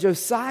that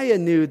Josiah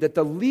knew that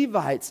the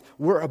Levites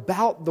were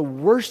about the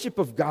worship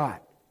of God.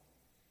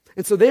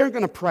 And so they are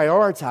going to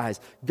prioritize.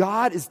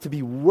 God is to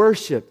be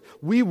worshiped.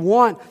 We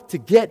want to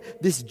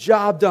get this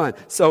job done.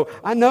 So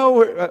I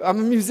know I'm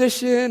a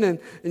musician, and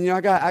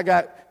I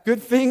got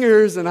good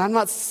fingers, and I'm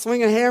not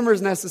swinging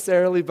hammers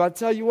necessarily. But I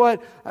tell you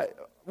what,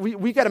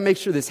 we got to make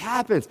sure this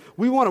happens.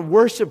 We want to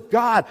worship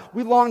God.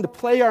 We long to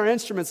play our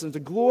instruments and to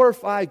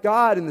glorify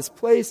God in this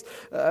place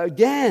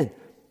again.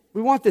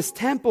 We want this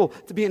temple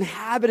to be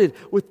inhabited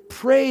with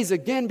praise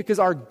again because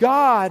our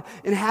God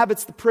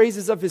inhabits the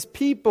praises of his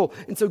people.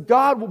 And so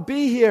God will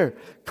be here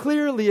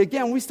clearly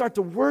again. We start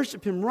to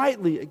worship him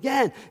rightly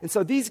again. And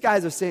so these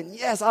guys are saying,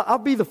 yes, I'll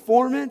be the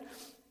foreman.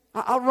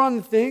 I'll run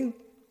the thing.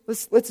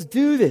 Let's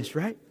do this,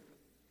 right?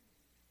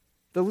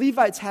 The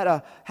Levites had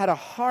a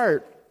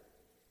heart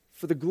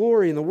for the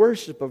glory and the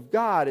worship of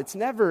God. It's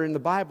never in the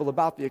Bible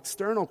about the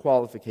external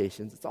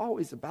qualifications. It's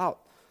always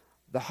about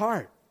the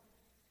heart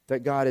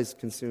that God is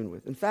consumed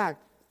with. In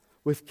fact,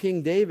 with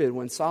King David,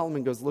 when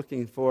Solomon goes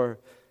looking for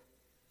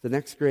the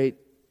next great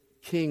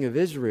king of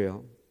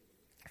Israel,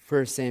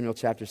 1 Samuel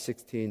chapter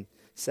 16,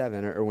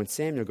 7, or when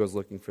Samuel goes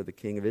looking for the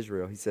king of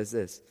Israel, he says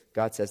this.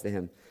 God says to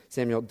him,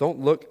 Samuel,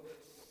 don't look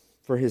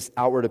for his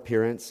outward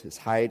appearance, his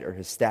height, or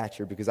his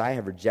stature, because I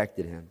have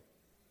rejected him.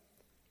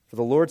 For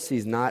the Lord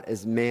sees not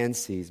as man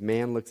sees.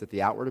 Man looks at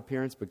the outward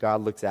appearance, but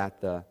God looks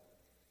at the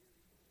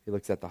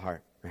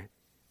heart, right?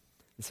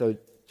 And so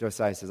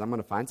Josiah says, I'm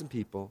going to find some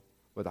people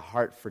with a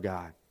heart for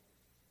God,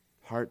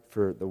 heart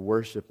for the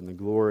worship and the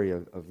glory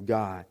of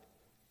God,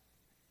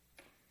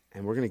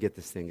 and we're going to get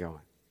this thing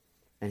going.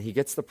 And he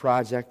gets the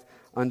project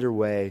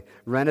underway.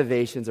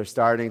 Renovations are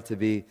starting to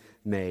be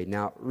made.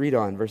 Now, read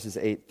on verses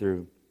 8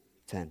 through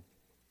 10.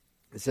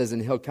 It says,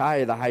 and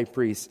Hilkiah the high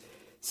priest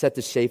said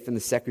to Shaphan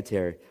the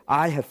secretary,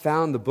 I have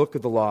found the book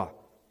of the law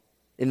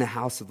in the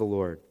house of the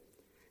Lord.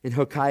 And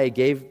Hilkiah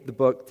gave the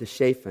book to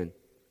Shaphan,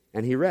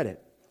 and he read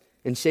it.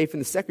 And Shaphan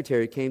the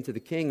secretary came to the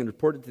king and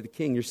reported to the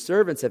king, "Your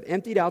servants have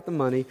emptied out the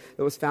money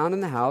that was found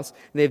in the house, and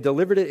they have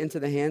delivered it into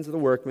the hands of the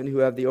workmen who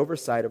have the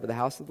oversight over the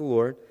house of the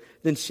Lord."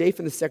 Then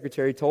Shaphan the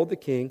secretary told the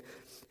king,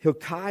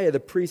 "Hilkiah the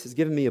priest has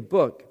given me a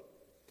book."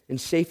 And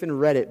Shaphan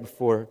read it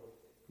before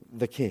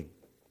the king.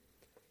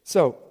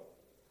 So,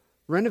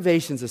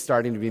 renovations are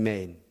starting to be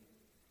made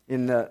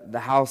in the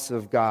house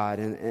of God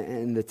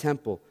and the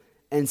temple.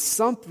 And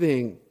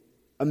something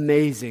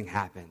amazing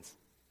happens.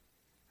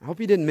 I hope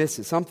you didn't miss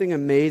it. Something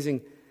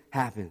amazing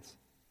happens.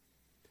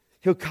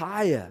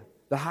 Hilkiah,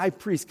 the high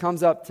priest,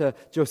 comes up to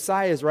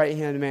Josiah's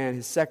right-hand man,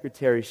 his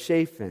secretary,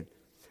 Shaphan,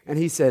 and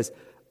he says,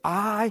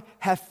 "I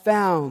have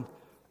found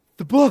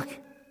the book.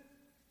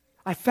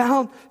 I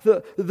found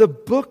the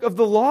book of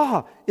the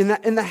law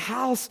in the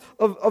house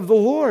of the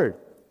Lord.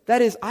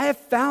 That is, I have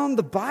found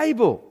the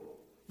Bible."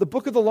 The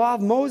book of the law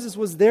of Moses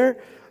was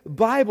their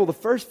Bible, the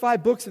first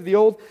 5 books of the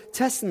Old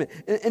Testament.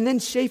 And then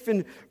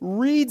Shaphan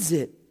reads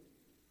it.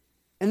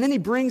 And then he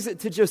brings it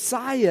to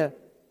Josiah.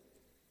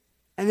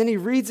 And then he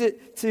reads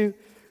it to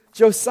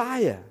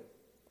Josiah.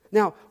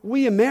 Now,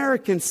 we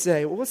Americans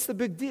say, well, what's the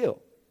big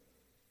deal?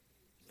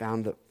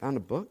 Found a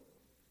book?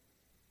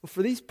 Well,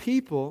 for these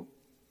people,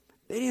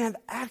 they didn't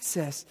have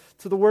access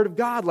to the Word of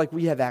God like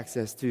we have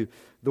access to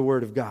the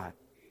Word of God.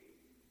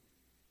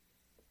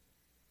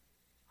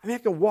 I mean, I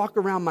could walk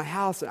around my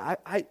house, and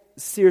I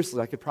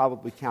seriously, I could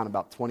probably count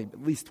about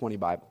at least 20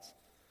 Bibles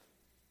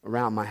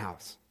around my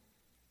house.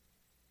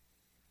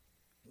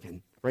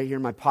 And right here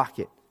in my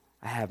pocket,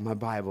 I have my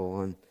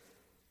Bible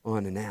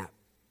on an app.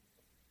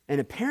 And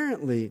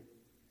apparently,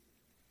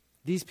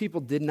 these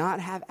people did not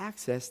have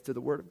access to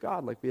the Word of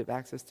God like we have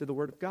access to the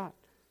Word of God.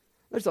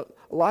 There's a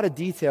lot of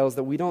details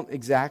that we don't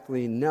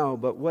exactly know,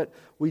 but what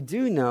we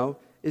do know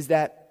is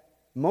that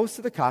most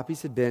of the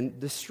copies had been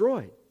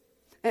destroyed.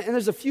 And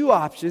there's a few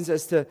options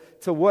as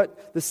to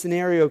what the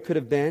scenario could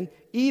have been.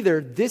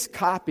 Either this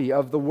copy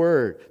of the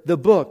Word, the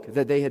book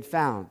that they had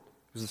found,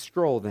 it was a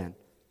scroll then,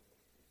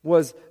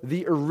 was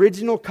the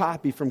original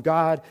copy from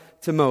God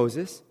to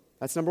Moses.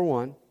 That's number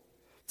one.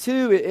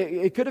 2,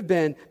 it could have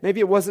been,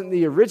 maybe it wasn't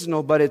the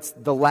original, but it's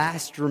the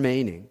last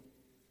remaining.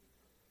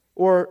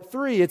 Or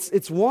 3,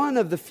 it's one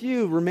of the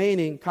few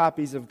remaining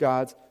copies of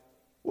God's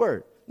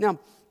Word. Now,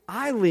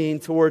 I lean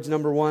towards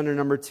number 1 or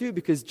number 2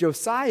 because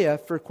Josiah,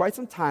 for quite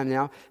some time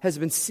now, has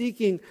been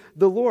seeking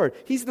the Lord.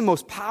 He's the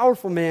most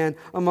powerful man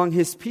among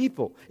his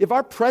people. If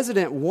our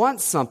president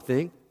wants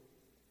something,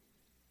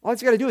 all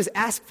he's got to do is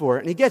ask for it,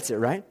 and he gets it,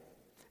 right?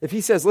 If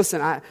he says,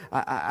 "Listen,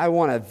 I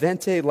want a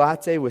venti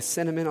latte with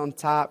cinnamon on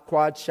top,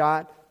 quad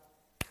shot,"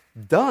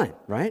 done,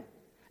 right?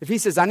 If he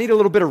says, "I need a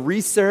little bit of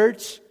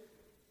research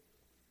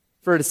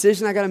for a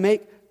decision I got to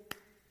make,"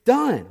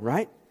 done,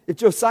 right? If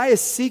Josiah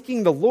is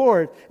seeking the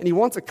Lord and he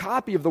wants a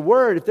copy of the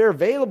Word, if they're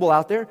available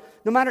out there,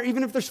 no matter,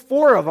 even if there's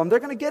 4 of them, they're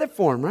going to get it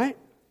for him, right?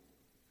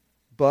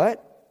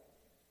 But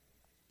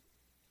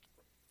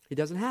he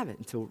doesn't have it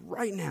until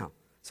right now.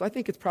 So I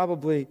think it's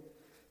probably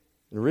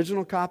an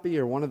original copy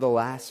or one of the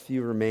last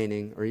few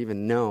remaining or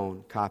even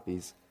known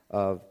copies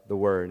of the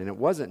Word. And it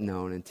wasn't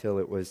known until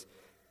it was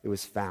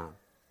found.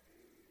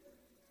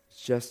 It's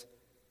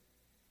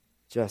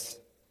just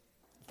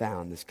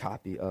found, this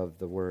copy of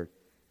the Word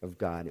of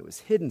God. It was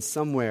hidden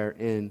somewhere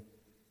in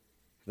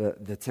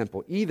the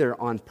temple, either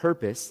on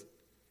purpose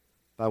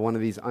by one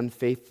of these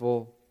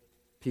unfaithful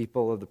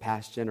people of the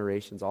past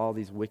generations, all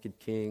these wicked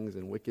kings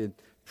and wicked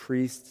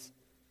priests,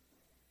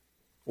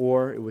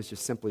 or it was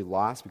just simply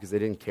lost because they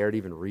didn't care to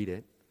even read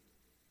it,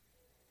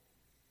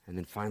 and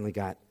then finally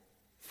got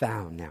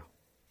found now.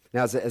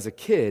 Now, as a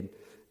kid,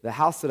 the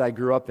house that I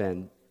grew up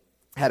in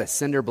had a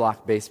cinder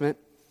block basement,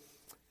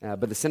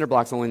 but the cinder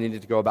blocks only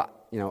needed to go about,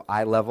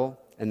 eye level,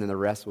 and then the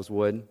rest was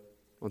wood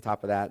on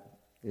top of that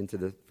into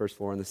the first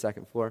floor and the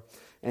second floor.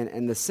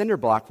 And the cinder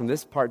block from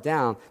this part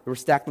down, they were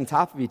stacked on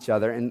top of each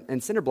other.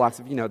 And cinder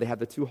blocks, they have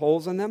the 2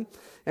 holes in them.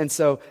 And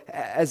so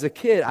as a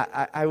kid,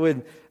 I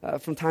would,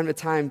 from time to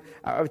time,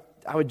 I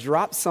would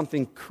drop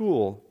something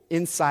cool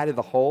inside of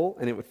the hole,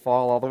 and it would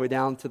fall all the way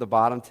down to the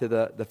bottom to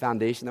the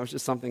foundation. That was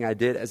just something I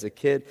did as a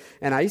kid.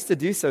 And I used to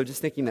do so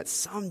just thinking that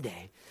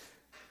someday,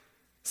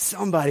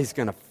 somebody's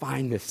going to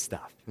find this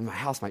stuff. And my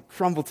house might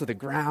crumble to the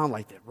ground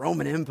like the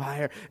Roman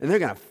Empire, and they're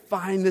going to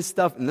find this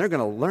stuff, and they're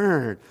going to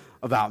learn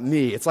about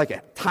me. It's like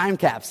a time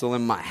capsule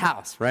in my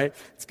house, right?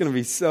 It's going to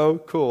be so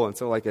cool. And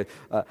so like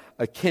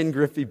a Ken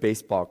Griffey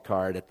baseball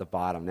card at the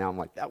bottom. Now I'm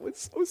like, that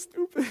was so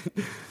stupid.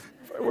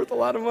 Probably worth a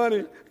lot of money.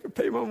 I could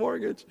pay my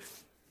mortgage.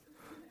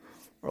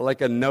 Or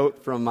like a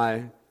note from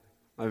my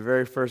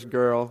very first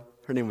girl.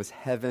 Her name was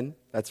Heaven.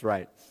 That's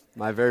right.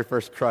 My very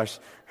first crush,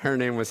 her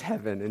name was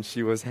Heaven, and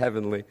she was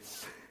heavenly.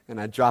 And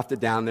I dropped it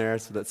down there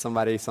so that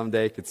somebody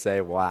someday could say,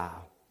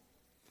 wow,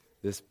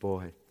 this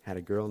boy had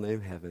a girl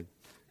named Heaven.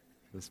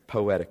 It was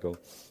poetical.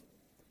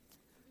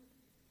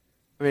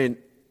 I mean,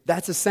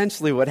 that's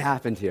essentially what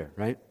happened here,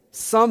 right?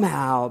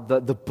 somehow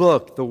the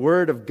book, the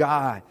Word of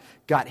God,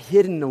 got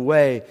hidden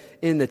away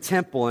in the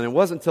temple. And it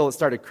wasn't until it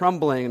started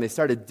crumbling and they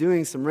started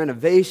doing some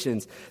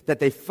renovations that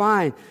they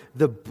find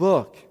the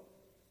book.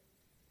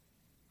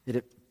 It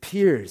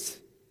appears,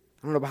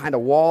 I don't know, behind a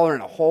wall or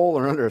in a hole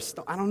or under a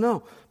stone. I don't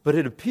know, but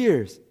it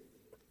appears.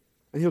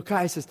 And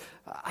Hilkiah says,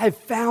 I've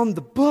found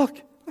the book.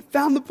 I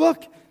found the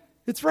book.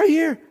 It's right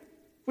here.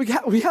 We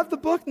have the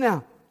book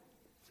now.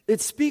 It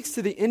speaks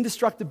to the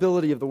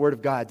indestructibility of the Word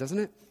of God, doesn't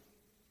it?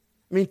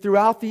 I mean,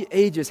 throughout the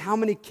ages, how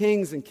many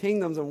kings and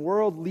kingdoms and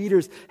world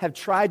leaders have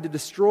tried to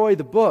destroy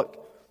the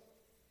book?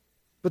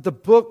 But the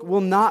book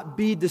will not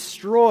be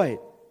destroyed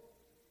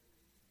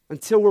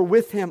until we're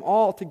with Him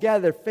all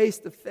together, face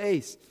to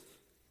face.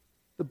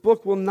 The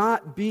book will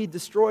not be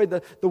destroyed.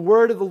 The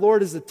word of the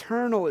Lord is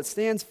eternal. It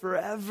stands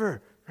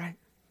forever, right?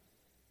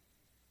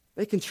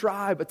 They can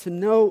try, but to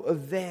no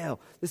avail.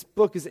 This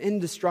book is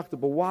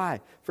indestructible. Why?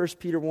 1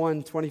 Peter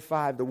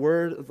 1:25, the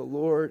word of the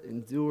Lord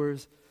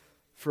endures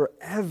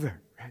forever,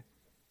 right?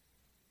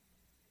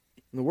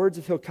 And the words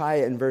of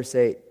Hilkiah in verse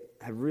 8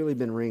 have really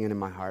been ringing in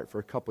my heart for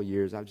a couple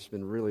years. I've just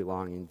been really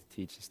longing to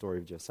teach the story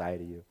of Josiah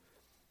to you.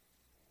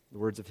 The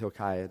words of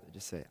Hilkiah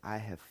just say, I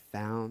have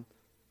found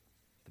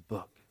the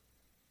book.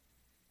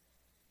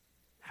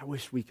 I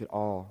wish we could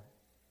all,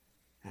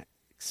 that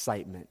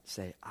excitement,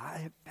 say, I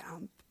have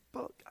found the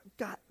book. I've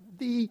got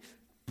the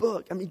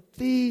book. I mean,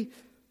 the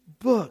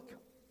book.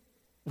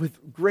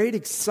 With great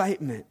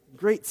excitement,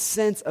 great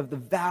sense of the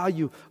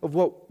value of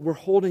what we're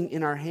holding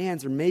in our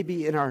hands, or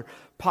maybe in our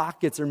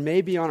pockets, or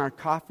maybe on our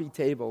coffee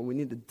table. We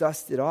need to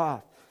dust it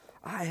off.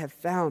 I have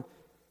found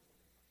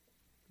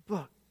the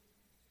book.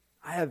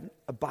 I have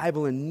a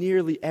Bible in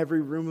nearly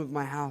every room of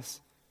my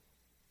house.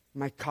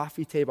 My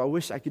coffee table. I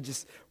wish I could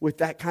just, with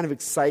that kind of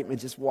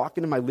excitement, just walk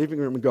into my living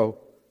room and go,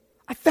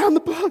 I found the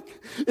book.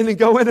 And then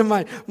go into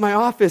my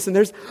office and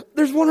there's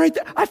one right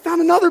there. I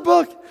found another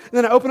book. And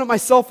then I open up my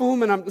cell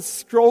phone and I'm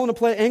scrolling to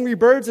play Angry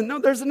Birds and no,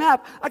 there's an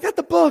app. I got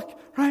the book,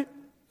 right?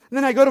 And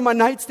then I go to my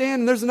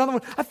nightstand and there's another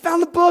one. I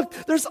found the book.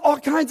 There's all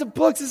kinds of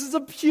books. This is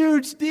a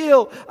huge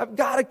deal. I've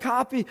got a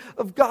copy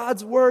of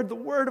God's Word, the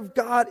Word of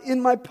God in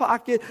my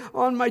pocket,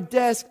 on my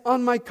desk,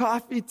 on my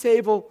coffee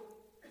table,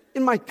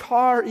 in my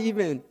car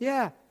even.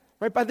 Yeah,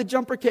 right by the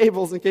jumper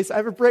cables in case I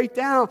ever break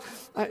down.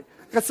 I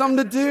got something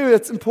to do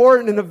that's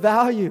important and of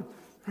value,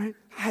 right?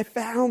 I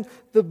found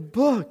the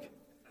book.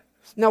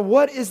 Now,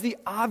 what is the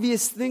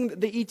obvious thing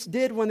that they each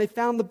did when they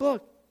found the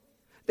book?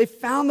 They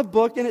found the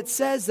book, and it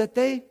says that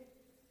they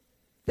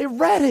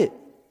read it.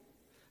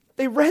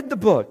 They read the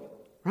book,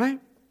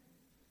 right?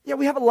 Yeah,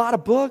 we have a lot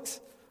of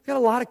books. We got a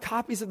lot of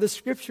copies of the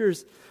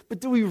Scriptures, but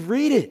do we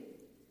read it?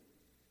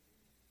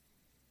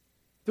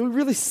 Do we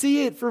really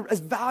see it for as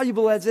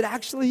valuable as it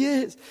actually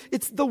is?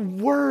 It's the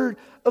Word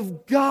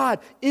of God.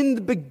 In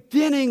the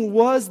beginning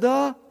was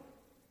the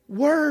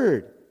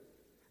Word.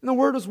 And the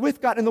Word was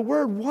with God, and the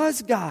Word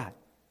was God.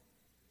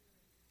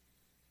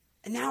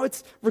 And now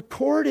it's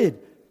recorded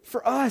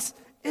for us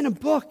in a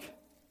book.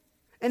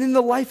 And in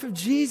the life of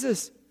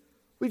Jesus,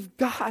 we've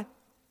got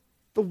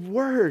the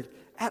Word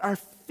at our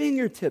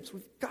fingertips.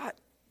 We've got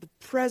the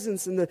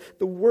presence and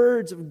the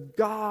words of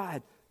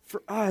God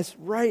for us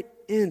right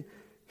in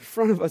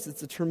front of us.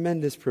 It's a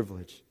tremendous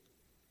privilege.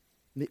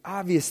 And the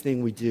obvious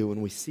thing we do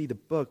when we see the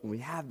book, when we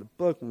have the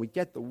book, when we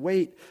get the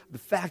weight of the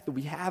fact that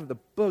we have the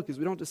book, is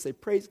we don't just say,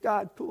 praise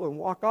God, cool, and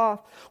walk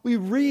off. We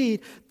read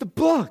the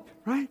book,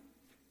 right?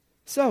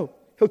 So,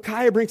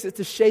 Hilkiah brings it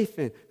to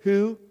Shaphan,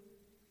 who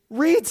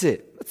reads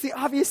it. That's the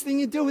obvious thing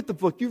you do with the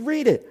book. You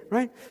read it,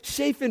 right?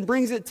 Shaphan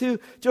brings it to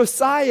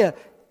Josiah.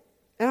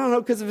 And I don't know,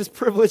 because of his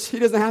privilege, he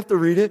doesn't have to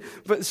read it,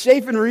 but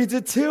Shaphan reads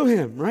it to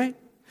him, right?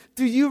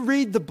 Do you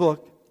read the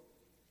book?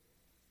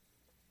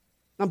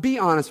 Now, be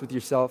honest with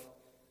yourself.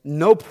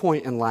 No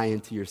point in lying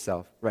to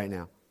yourself right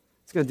now.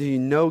 It's going to do you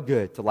no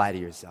good to lie to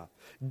yourself.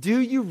 Do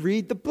you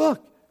read the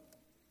book?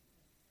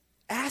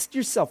 Ask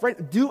yourself,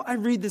 right? Do I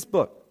read this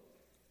book?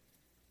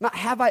 Not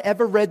have I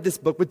ever read this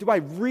book, but do I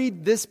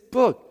read this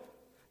book?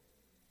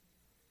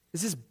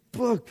 Is this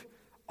book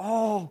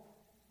all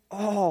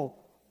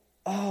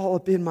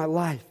up in my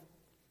life?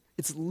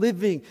 It's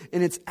living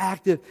and it's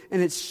active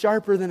and it's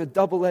sharper than a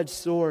double-edged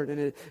sword,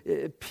 and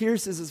it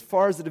pierces as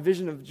far as the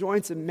division of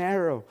joints and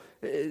marrow.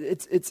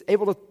 It's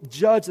able to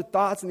judge the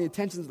thoughts and the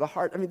intentions of the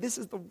heart. I mean, this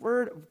is the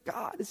Word of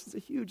God. This is a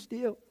huge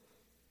deal.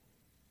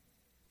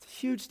 It's a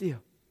huge deal.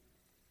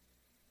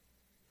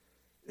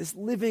 This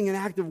living and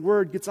active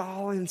Word gets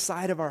all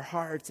inside of our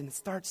hearts and it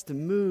starts to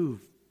move.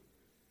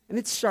 And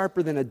it's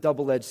sharper than a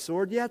double-edged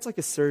sword. Yeah, it's like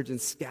a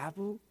surgeon's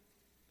scalpel.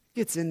 It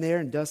gets in there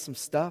and does some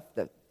stuff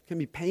that can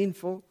be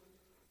painful,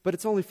 but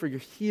it's only for your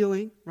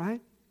healing,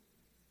 right?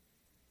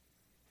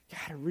 You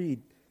got to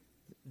read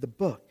the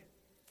book.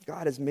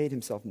 God has made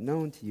himself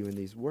known to you in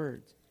these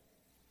words.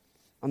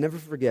 I'll never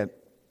forget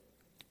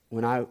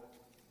when I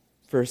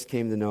first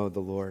came to know the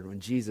Lord,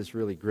 when Jesus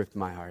really gripped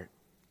my heart.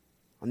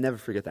 I'll never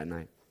forget that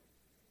night.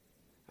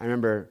 I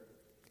remember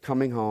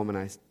coming home,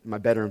 and my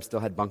bedroom still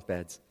had bunk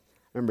beds.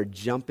 I remember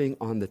jumping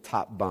on the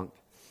top bunk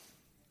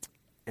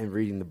and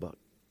reading the book.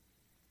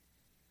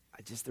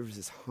 there was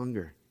this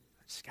hunger.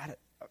 I just got it.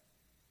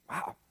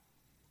 Wow.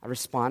 I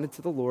responded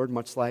to the Lord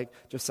much like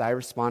Josiah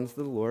responded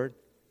to the Lord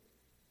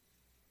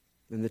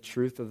in the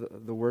truth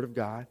of the Word of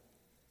God.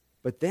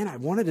 But then I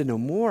wanted to know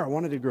more. I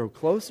wanted to grow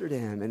closer to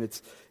Him. And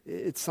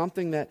it's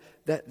something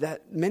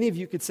that many of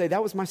you could say,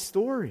 that was my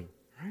story,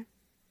 right?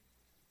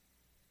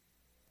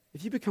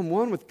 If you become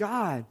one with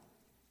God,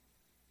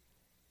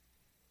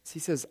 He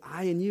says,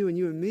 I and you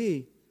and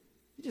me,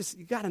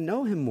 you got to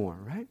know Him more,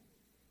 right?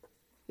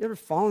 You ever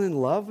fallen in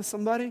love with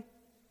somebody?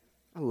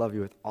 I love you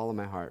with all of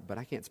my heart, but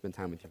I can't spend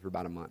time with you for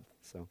about a month,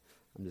 so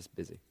I'm just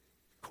busy.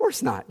 Of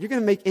course not. You're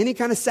going to make any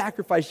kind of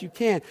sacrifice you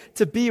can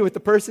to be with the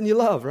person you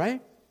love,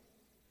 right?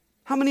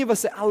 How many of us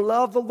say, I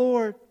love the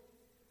Lord?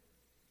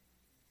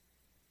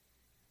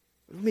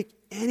 We'll make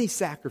any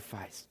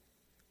sacrifice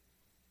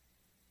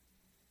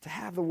to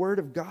have the Word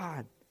of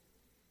God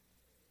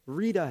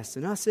read us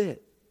and us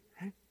it.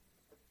 Right?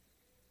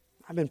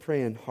 I've been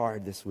praying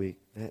hard this week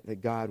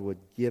that God would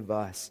give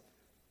us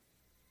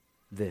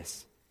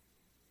this.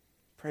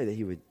 Pray that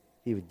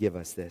He would give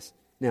us this.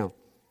 Now,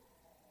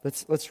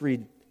 let's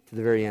read to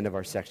the very end of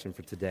our section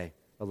for today,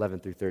 11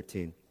 through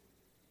 13.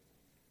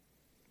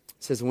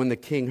 It says, when the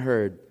king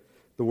heard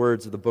the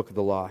words of the book of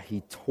the law,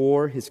 he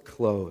tore his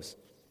clothes.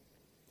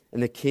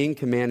 And the king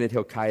commanded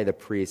Hilkiah the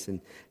priest,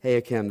 and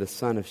Ahikam the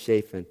son of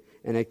Shaphan,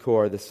 and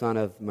Achor the son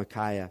of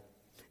Micaiah,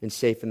 and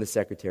Shaphan the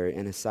secretary,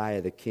 and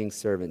Asaiah the king's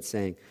servant,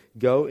 saying,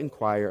 go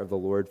inquire of the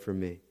Lord for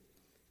me,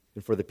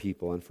 and for the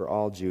people, and for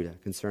all Judah,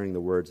 concerning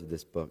the words of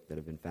this book that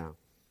have been found.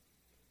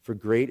 For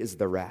great is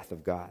the wrath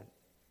of God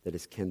that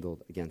is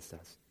kindled against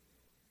us,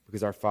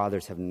 because our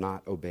fathers have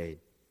not obeyed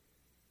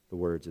the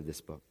words of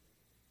this book,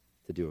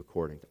 to do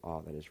according to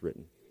all that is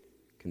written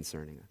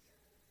concerning us.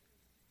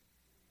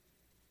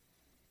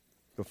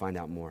 Go find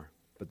out more.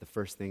 But the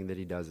first thing that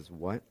he does is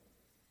what?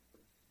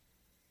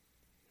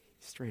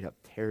 He straight up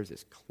tears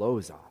his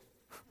clothes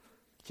off.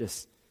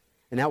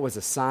 And that was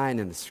a sign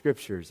in the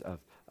scriptures of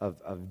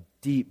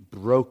deep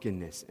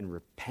brokenness and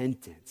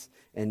repentance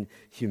and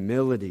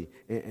humility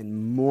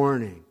and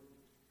mourning.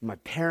 My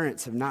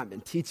parents have not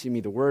been teaching me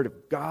the Word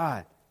of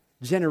God.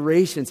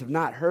 Generations have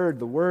not heard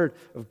the Word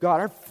of God.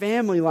 Our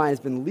family line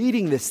has been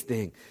leading this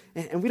thing,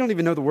 and we don't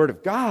even know the Word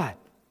of God.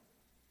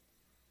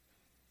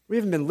 We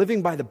haven't been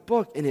living by the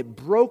book, and it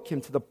broke him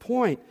to the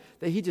point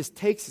that he just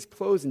takes his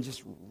clothes and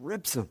just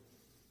rips them.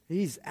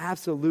 He's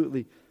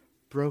absolutely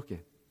broken.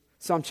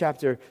 Psalm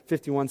chapter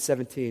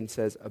 51:17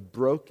 says, a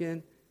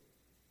broken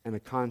and a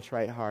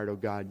contrite heart, O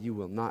God, you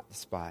will not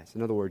despise.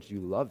 In other words, you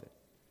love it.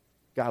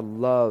 God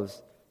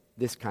loves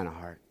this kind of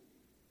heart.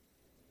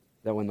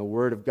 That when the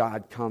Word of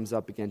God comes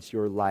up against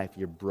your life,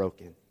 you're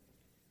broken.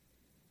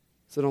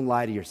 So don't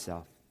lie to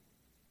yourself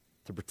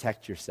to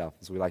protect yourself,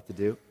 as we like to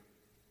do.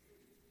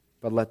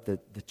 But let the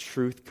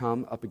truth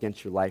come up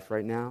against your life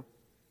right now.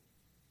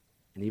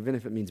 And even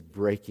if it means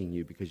breaking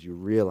you because you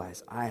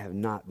realize, I have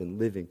not been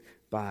living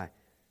by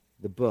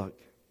the book,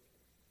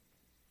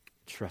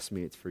 trust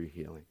me, it's for your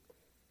healing.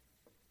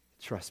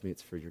 Trust me,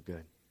 it's for your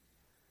good.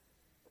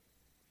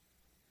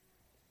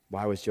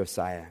 Why was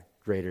Josiah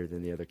greater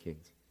than the other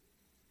kings?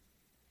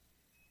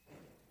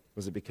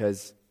 Was it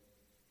because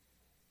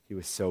he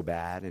was so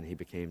bad and he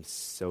became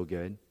so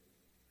good?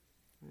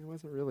 He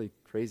wasn't really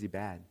crazy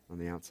bad on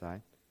the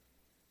outside.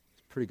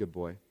 He's a pretty good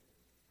boy.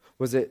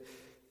 Was it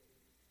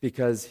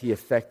because he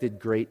effected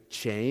great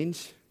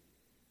change?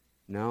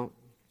 No.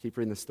 Keep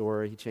reading the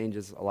story. He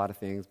changes a lot of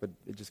things, but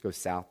it just goes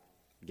south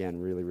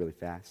again really, really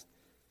fast.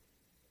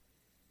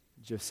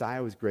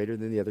 Josiah was greater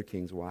than the other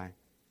kings. Why?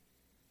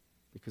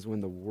 Because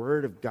when the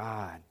Word of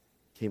God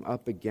came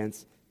up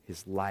against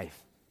his life,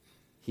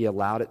 he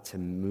allowed it to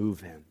move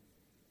him.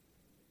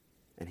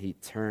 And he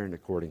turned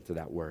according to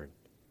that Word.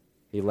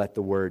 He let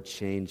the Word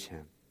change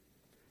him.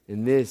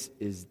 And this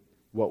is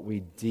what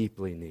we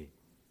deeply need.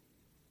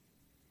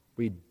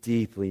 We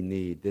deeply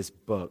need this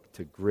book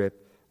to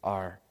grip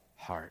our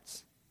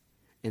hearts.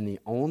 And the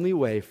only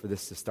way for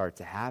this to start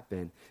to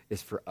happen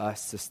is for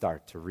us to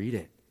start to read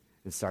it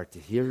and start to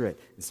hear it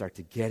and start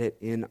to get it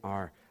in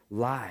our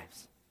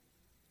lives.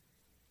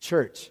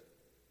 Church,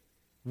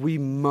 we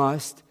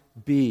must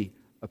be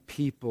a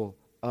people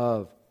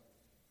of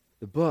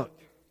the book.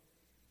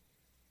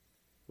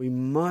 We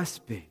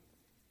must be.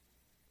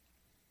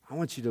 I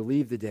want you to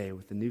leave the day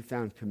with a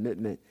newfound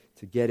commitment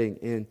to getting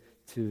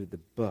into the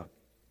book.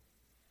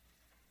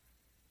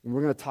 And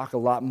we're going to talk a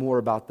lot more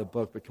about the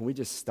book, but can we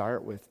just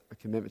start with a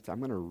commitment to, I'm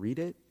going to read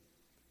it.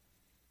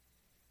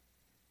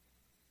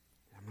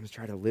 I'm going to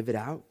try to live it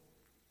out.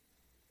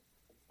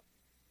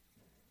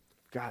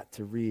 I've got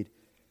to read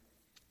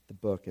the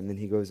book. And then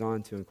he goes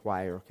on to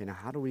inquire, okay, now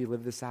how do we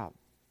live this out,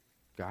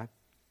 God?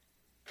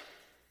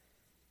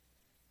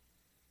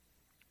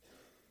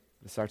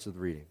 It starts with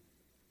reading.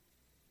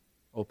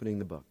 Opening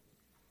the book.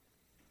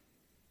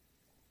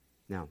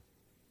 Now,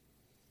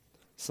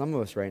 some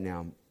of us right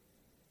now,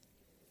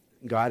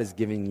 God is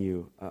giving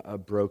you a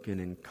broken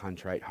and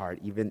contrite heart,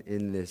 even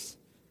in this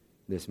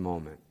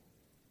moment.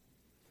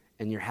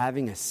 And you're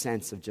having a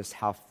sense of just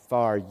how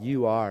far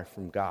you are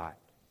from God.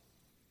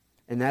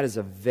 And that is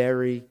a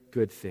very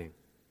good thing.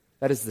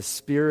 That is the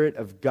Spirit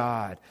of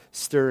God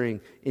stirring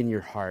in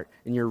your heart,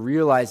 and you're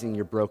realizing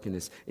your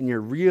brokenness, and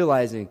you're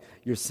realizing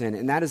your sin.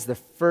 And that is the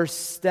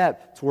first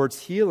step towards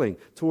healing,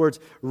 towards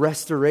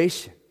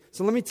restoration.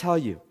 So let me tell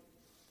you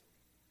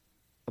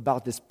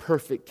about this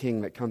perfect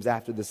king that comes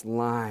after this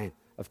line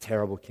of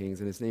terrible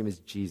kings, and his name is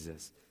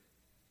Jesus.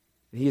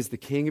 He is the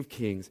King of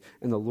kings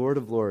and the Lord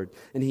of lords,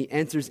 and he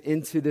enters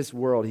into this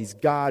world. He's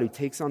God who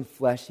takes on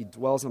flesh. He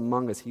dwells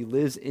among us. He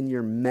lives in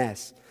your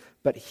mess.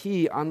 But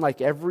he,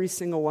 unlike every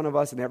single one of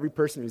us and every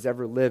person who's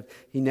ever lived,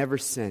 he never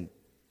sinned.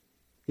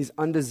 He's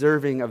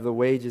undeserving of the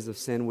wages of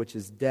sin, which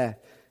is death.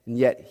 And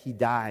yet he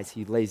dies.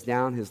 He lays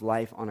down his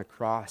life on a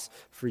cross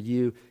for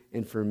you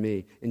and for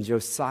me. And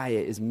Josiah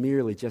is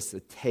merely just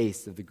a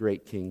taste of the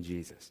great King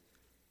Jesus.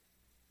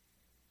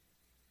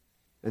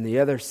 And the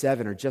other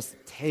 7 are just a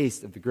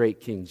taste of the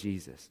great King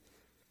Jesus.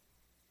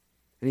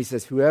 And he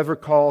says, whoever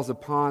calls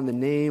upon the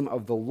name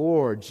of the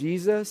Lord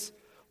Jesus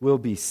will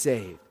be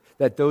saved.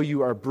 That though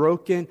you are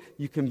broken,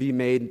 you can be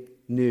made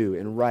new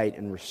and right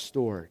and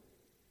restored.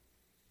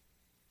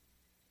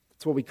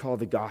 That's what we call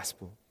the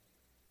gospel.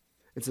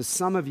 And so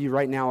some of you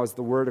right now, as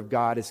the word of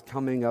God is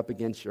coming up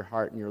against your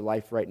heart and your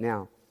life right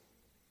now,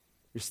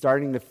 you're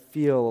starting to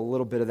feel a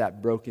little bit of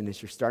that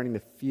brokenness. You're starting to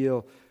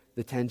feel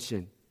the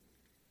tension.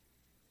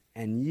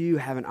 And you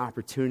have an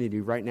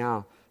opportunity right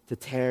now to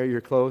tear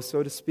your clothes,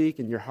 so to speak,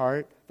 in your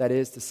heart. That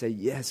is to say,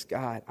 yes,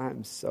 God,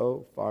 I'm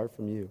so far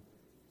from you.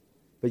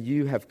 But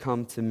you have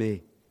come to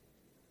me.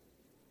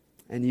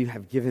 And you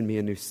have given me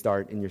a new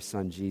start in your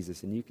Son,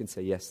 Jesus. And you can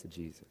say yes to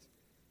Jesus.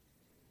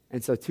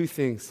 And so 2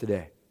 things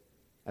today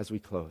as we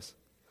close.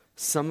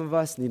 Some of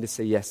us need to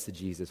say yes to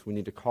Jesus. We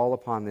need to call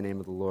upon the name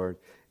of the Lord,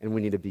 and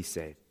we need to be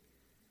saved.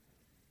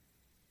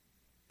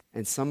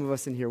 And some of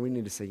us in here, we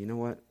need to say, you know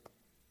what?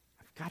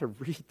 I've got to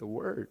read the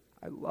Word.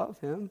 I love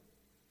Him.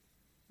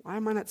 Why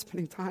am I not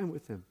spending time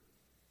with Him?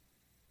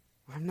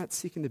 I'm not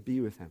seeking to be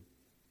with Him.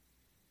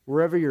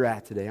 Wherever you're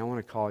at today, I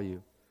want to call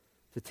you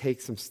to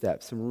take some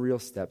steps, some real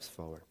steps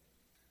forward.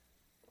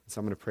 So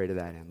I'm going to pray to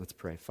that end. Let's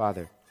pray.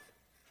 Father,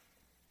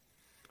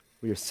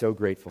 we are so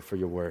grateful for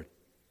your word.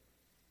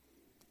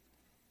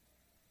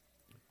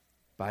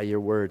 By your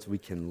words, we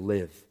can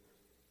live.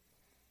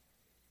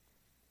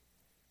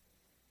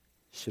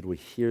 Should we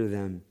hear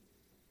them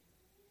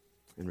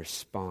and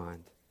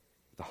respond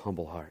with a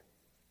humble heart?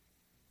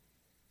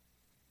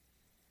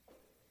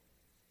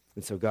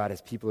 And so, God,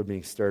 as people are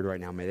being stirred right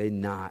now, may they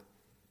not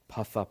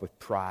puff up with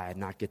pride,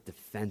 not get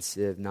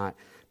defensive, not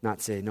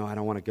say, no, I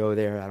don't want to go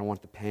there. I don't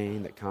want the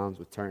pain that comes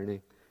with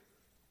turning.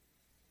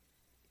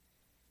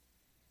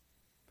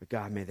 But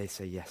God, may they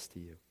say yes to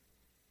you.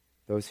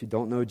 Those who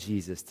don't know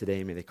Jesus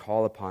today, may they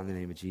call upon the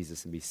name of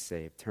Jesus and be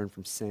saved. Turn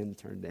from sin,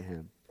 turn to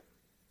Him.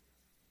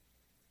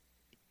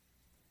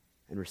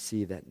 And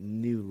receive that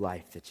new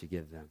life that you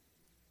give them.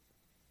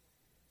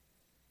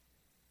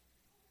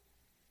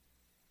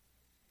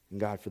 And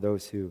God, for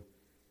those who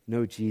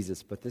know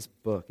Jesus, but this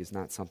book is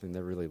not something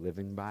they're really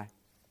living by,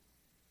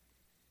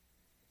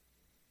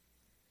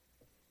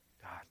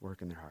 God,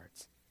 work in their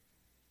hearts.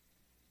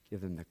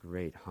 Give them the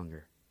great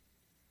hunger.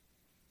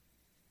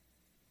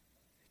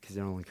 Because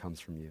it only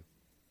comes from you.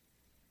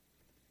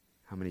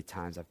 How many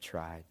times I've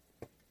tried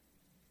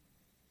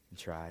and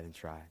tried and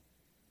tried.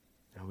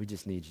 No, we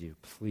just need you.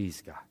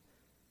 Please, God.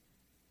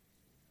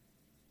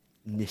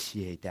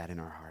 Initiate that in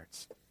our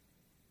hearts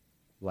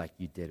like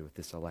you did with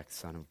this elect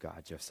son of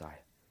God, Josiah.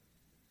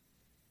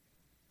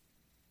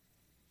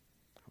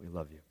 We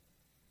love you.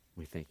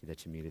 We thank you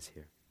that you meet us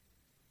here.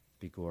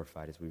 Be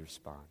glorified as we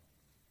respond.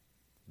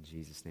 In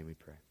Jesus' name we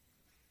pray.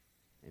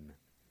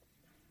 Amen.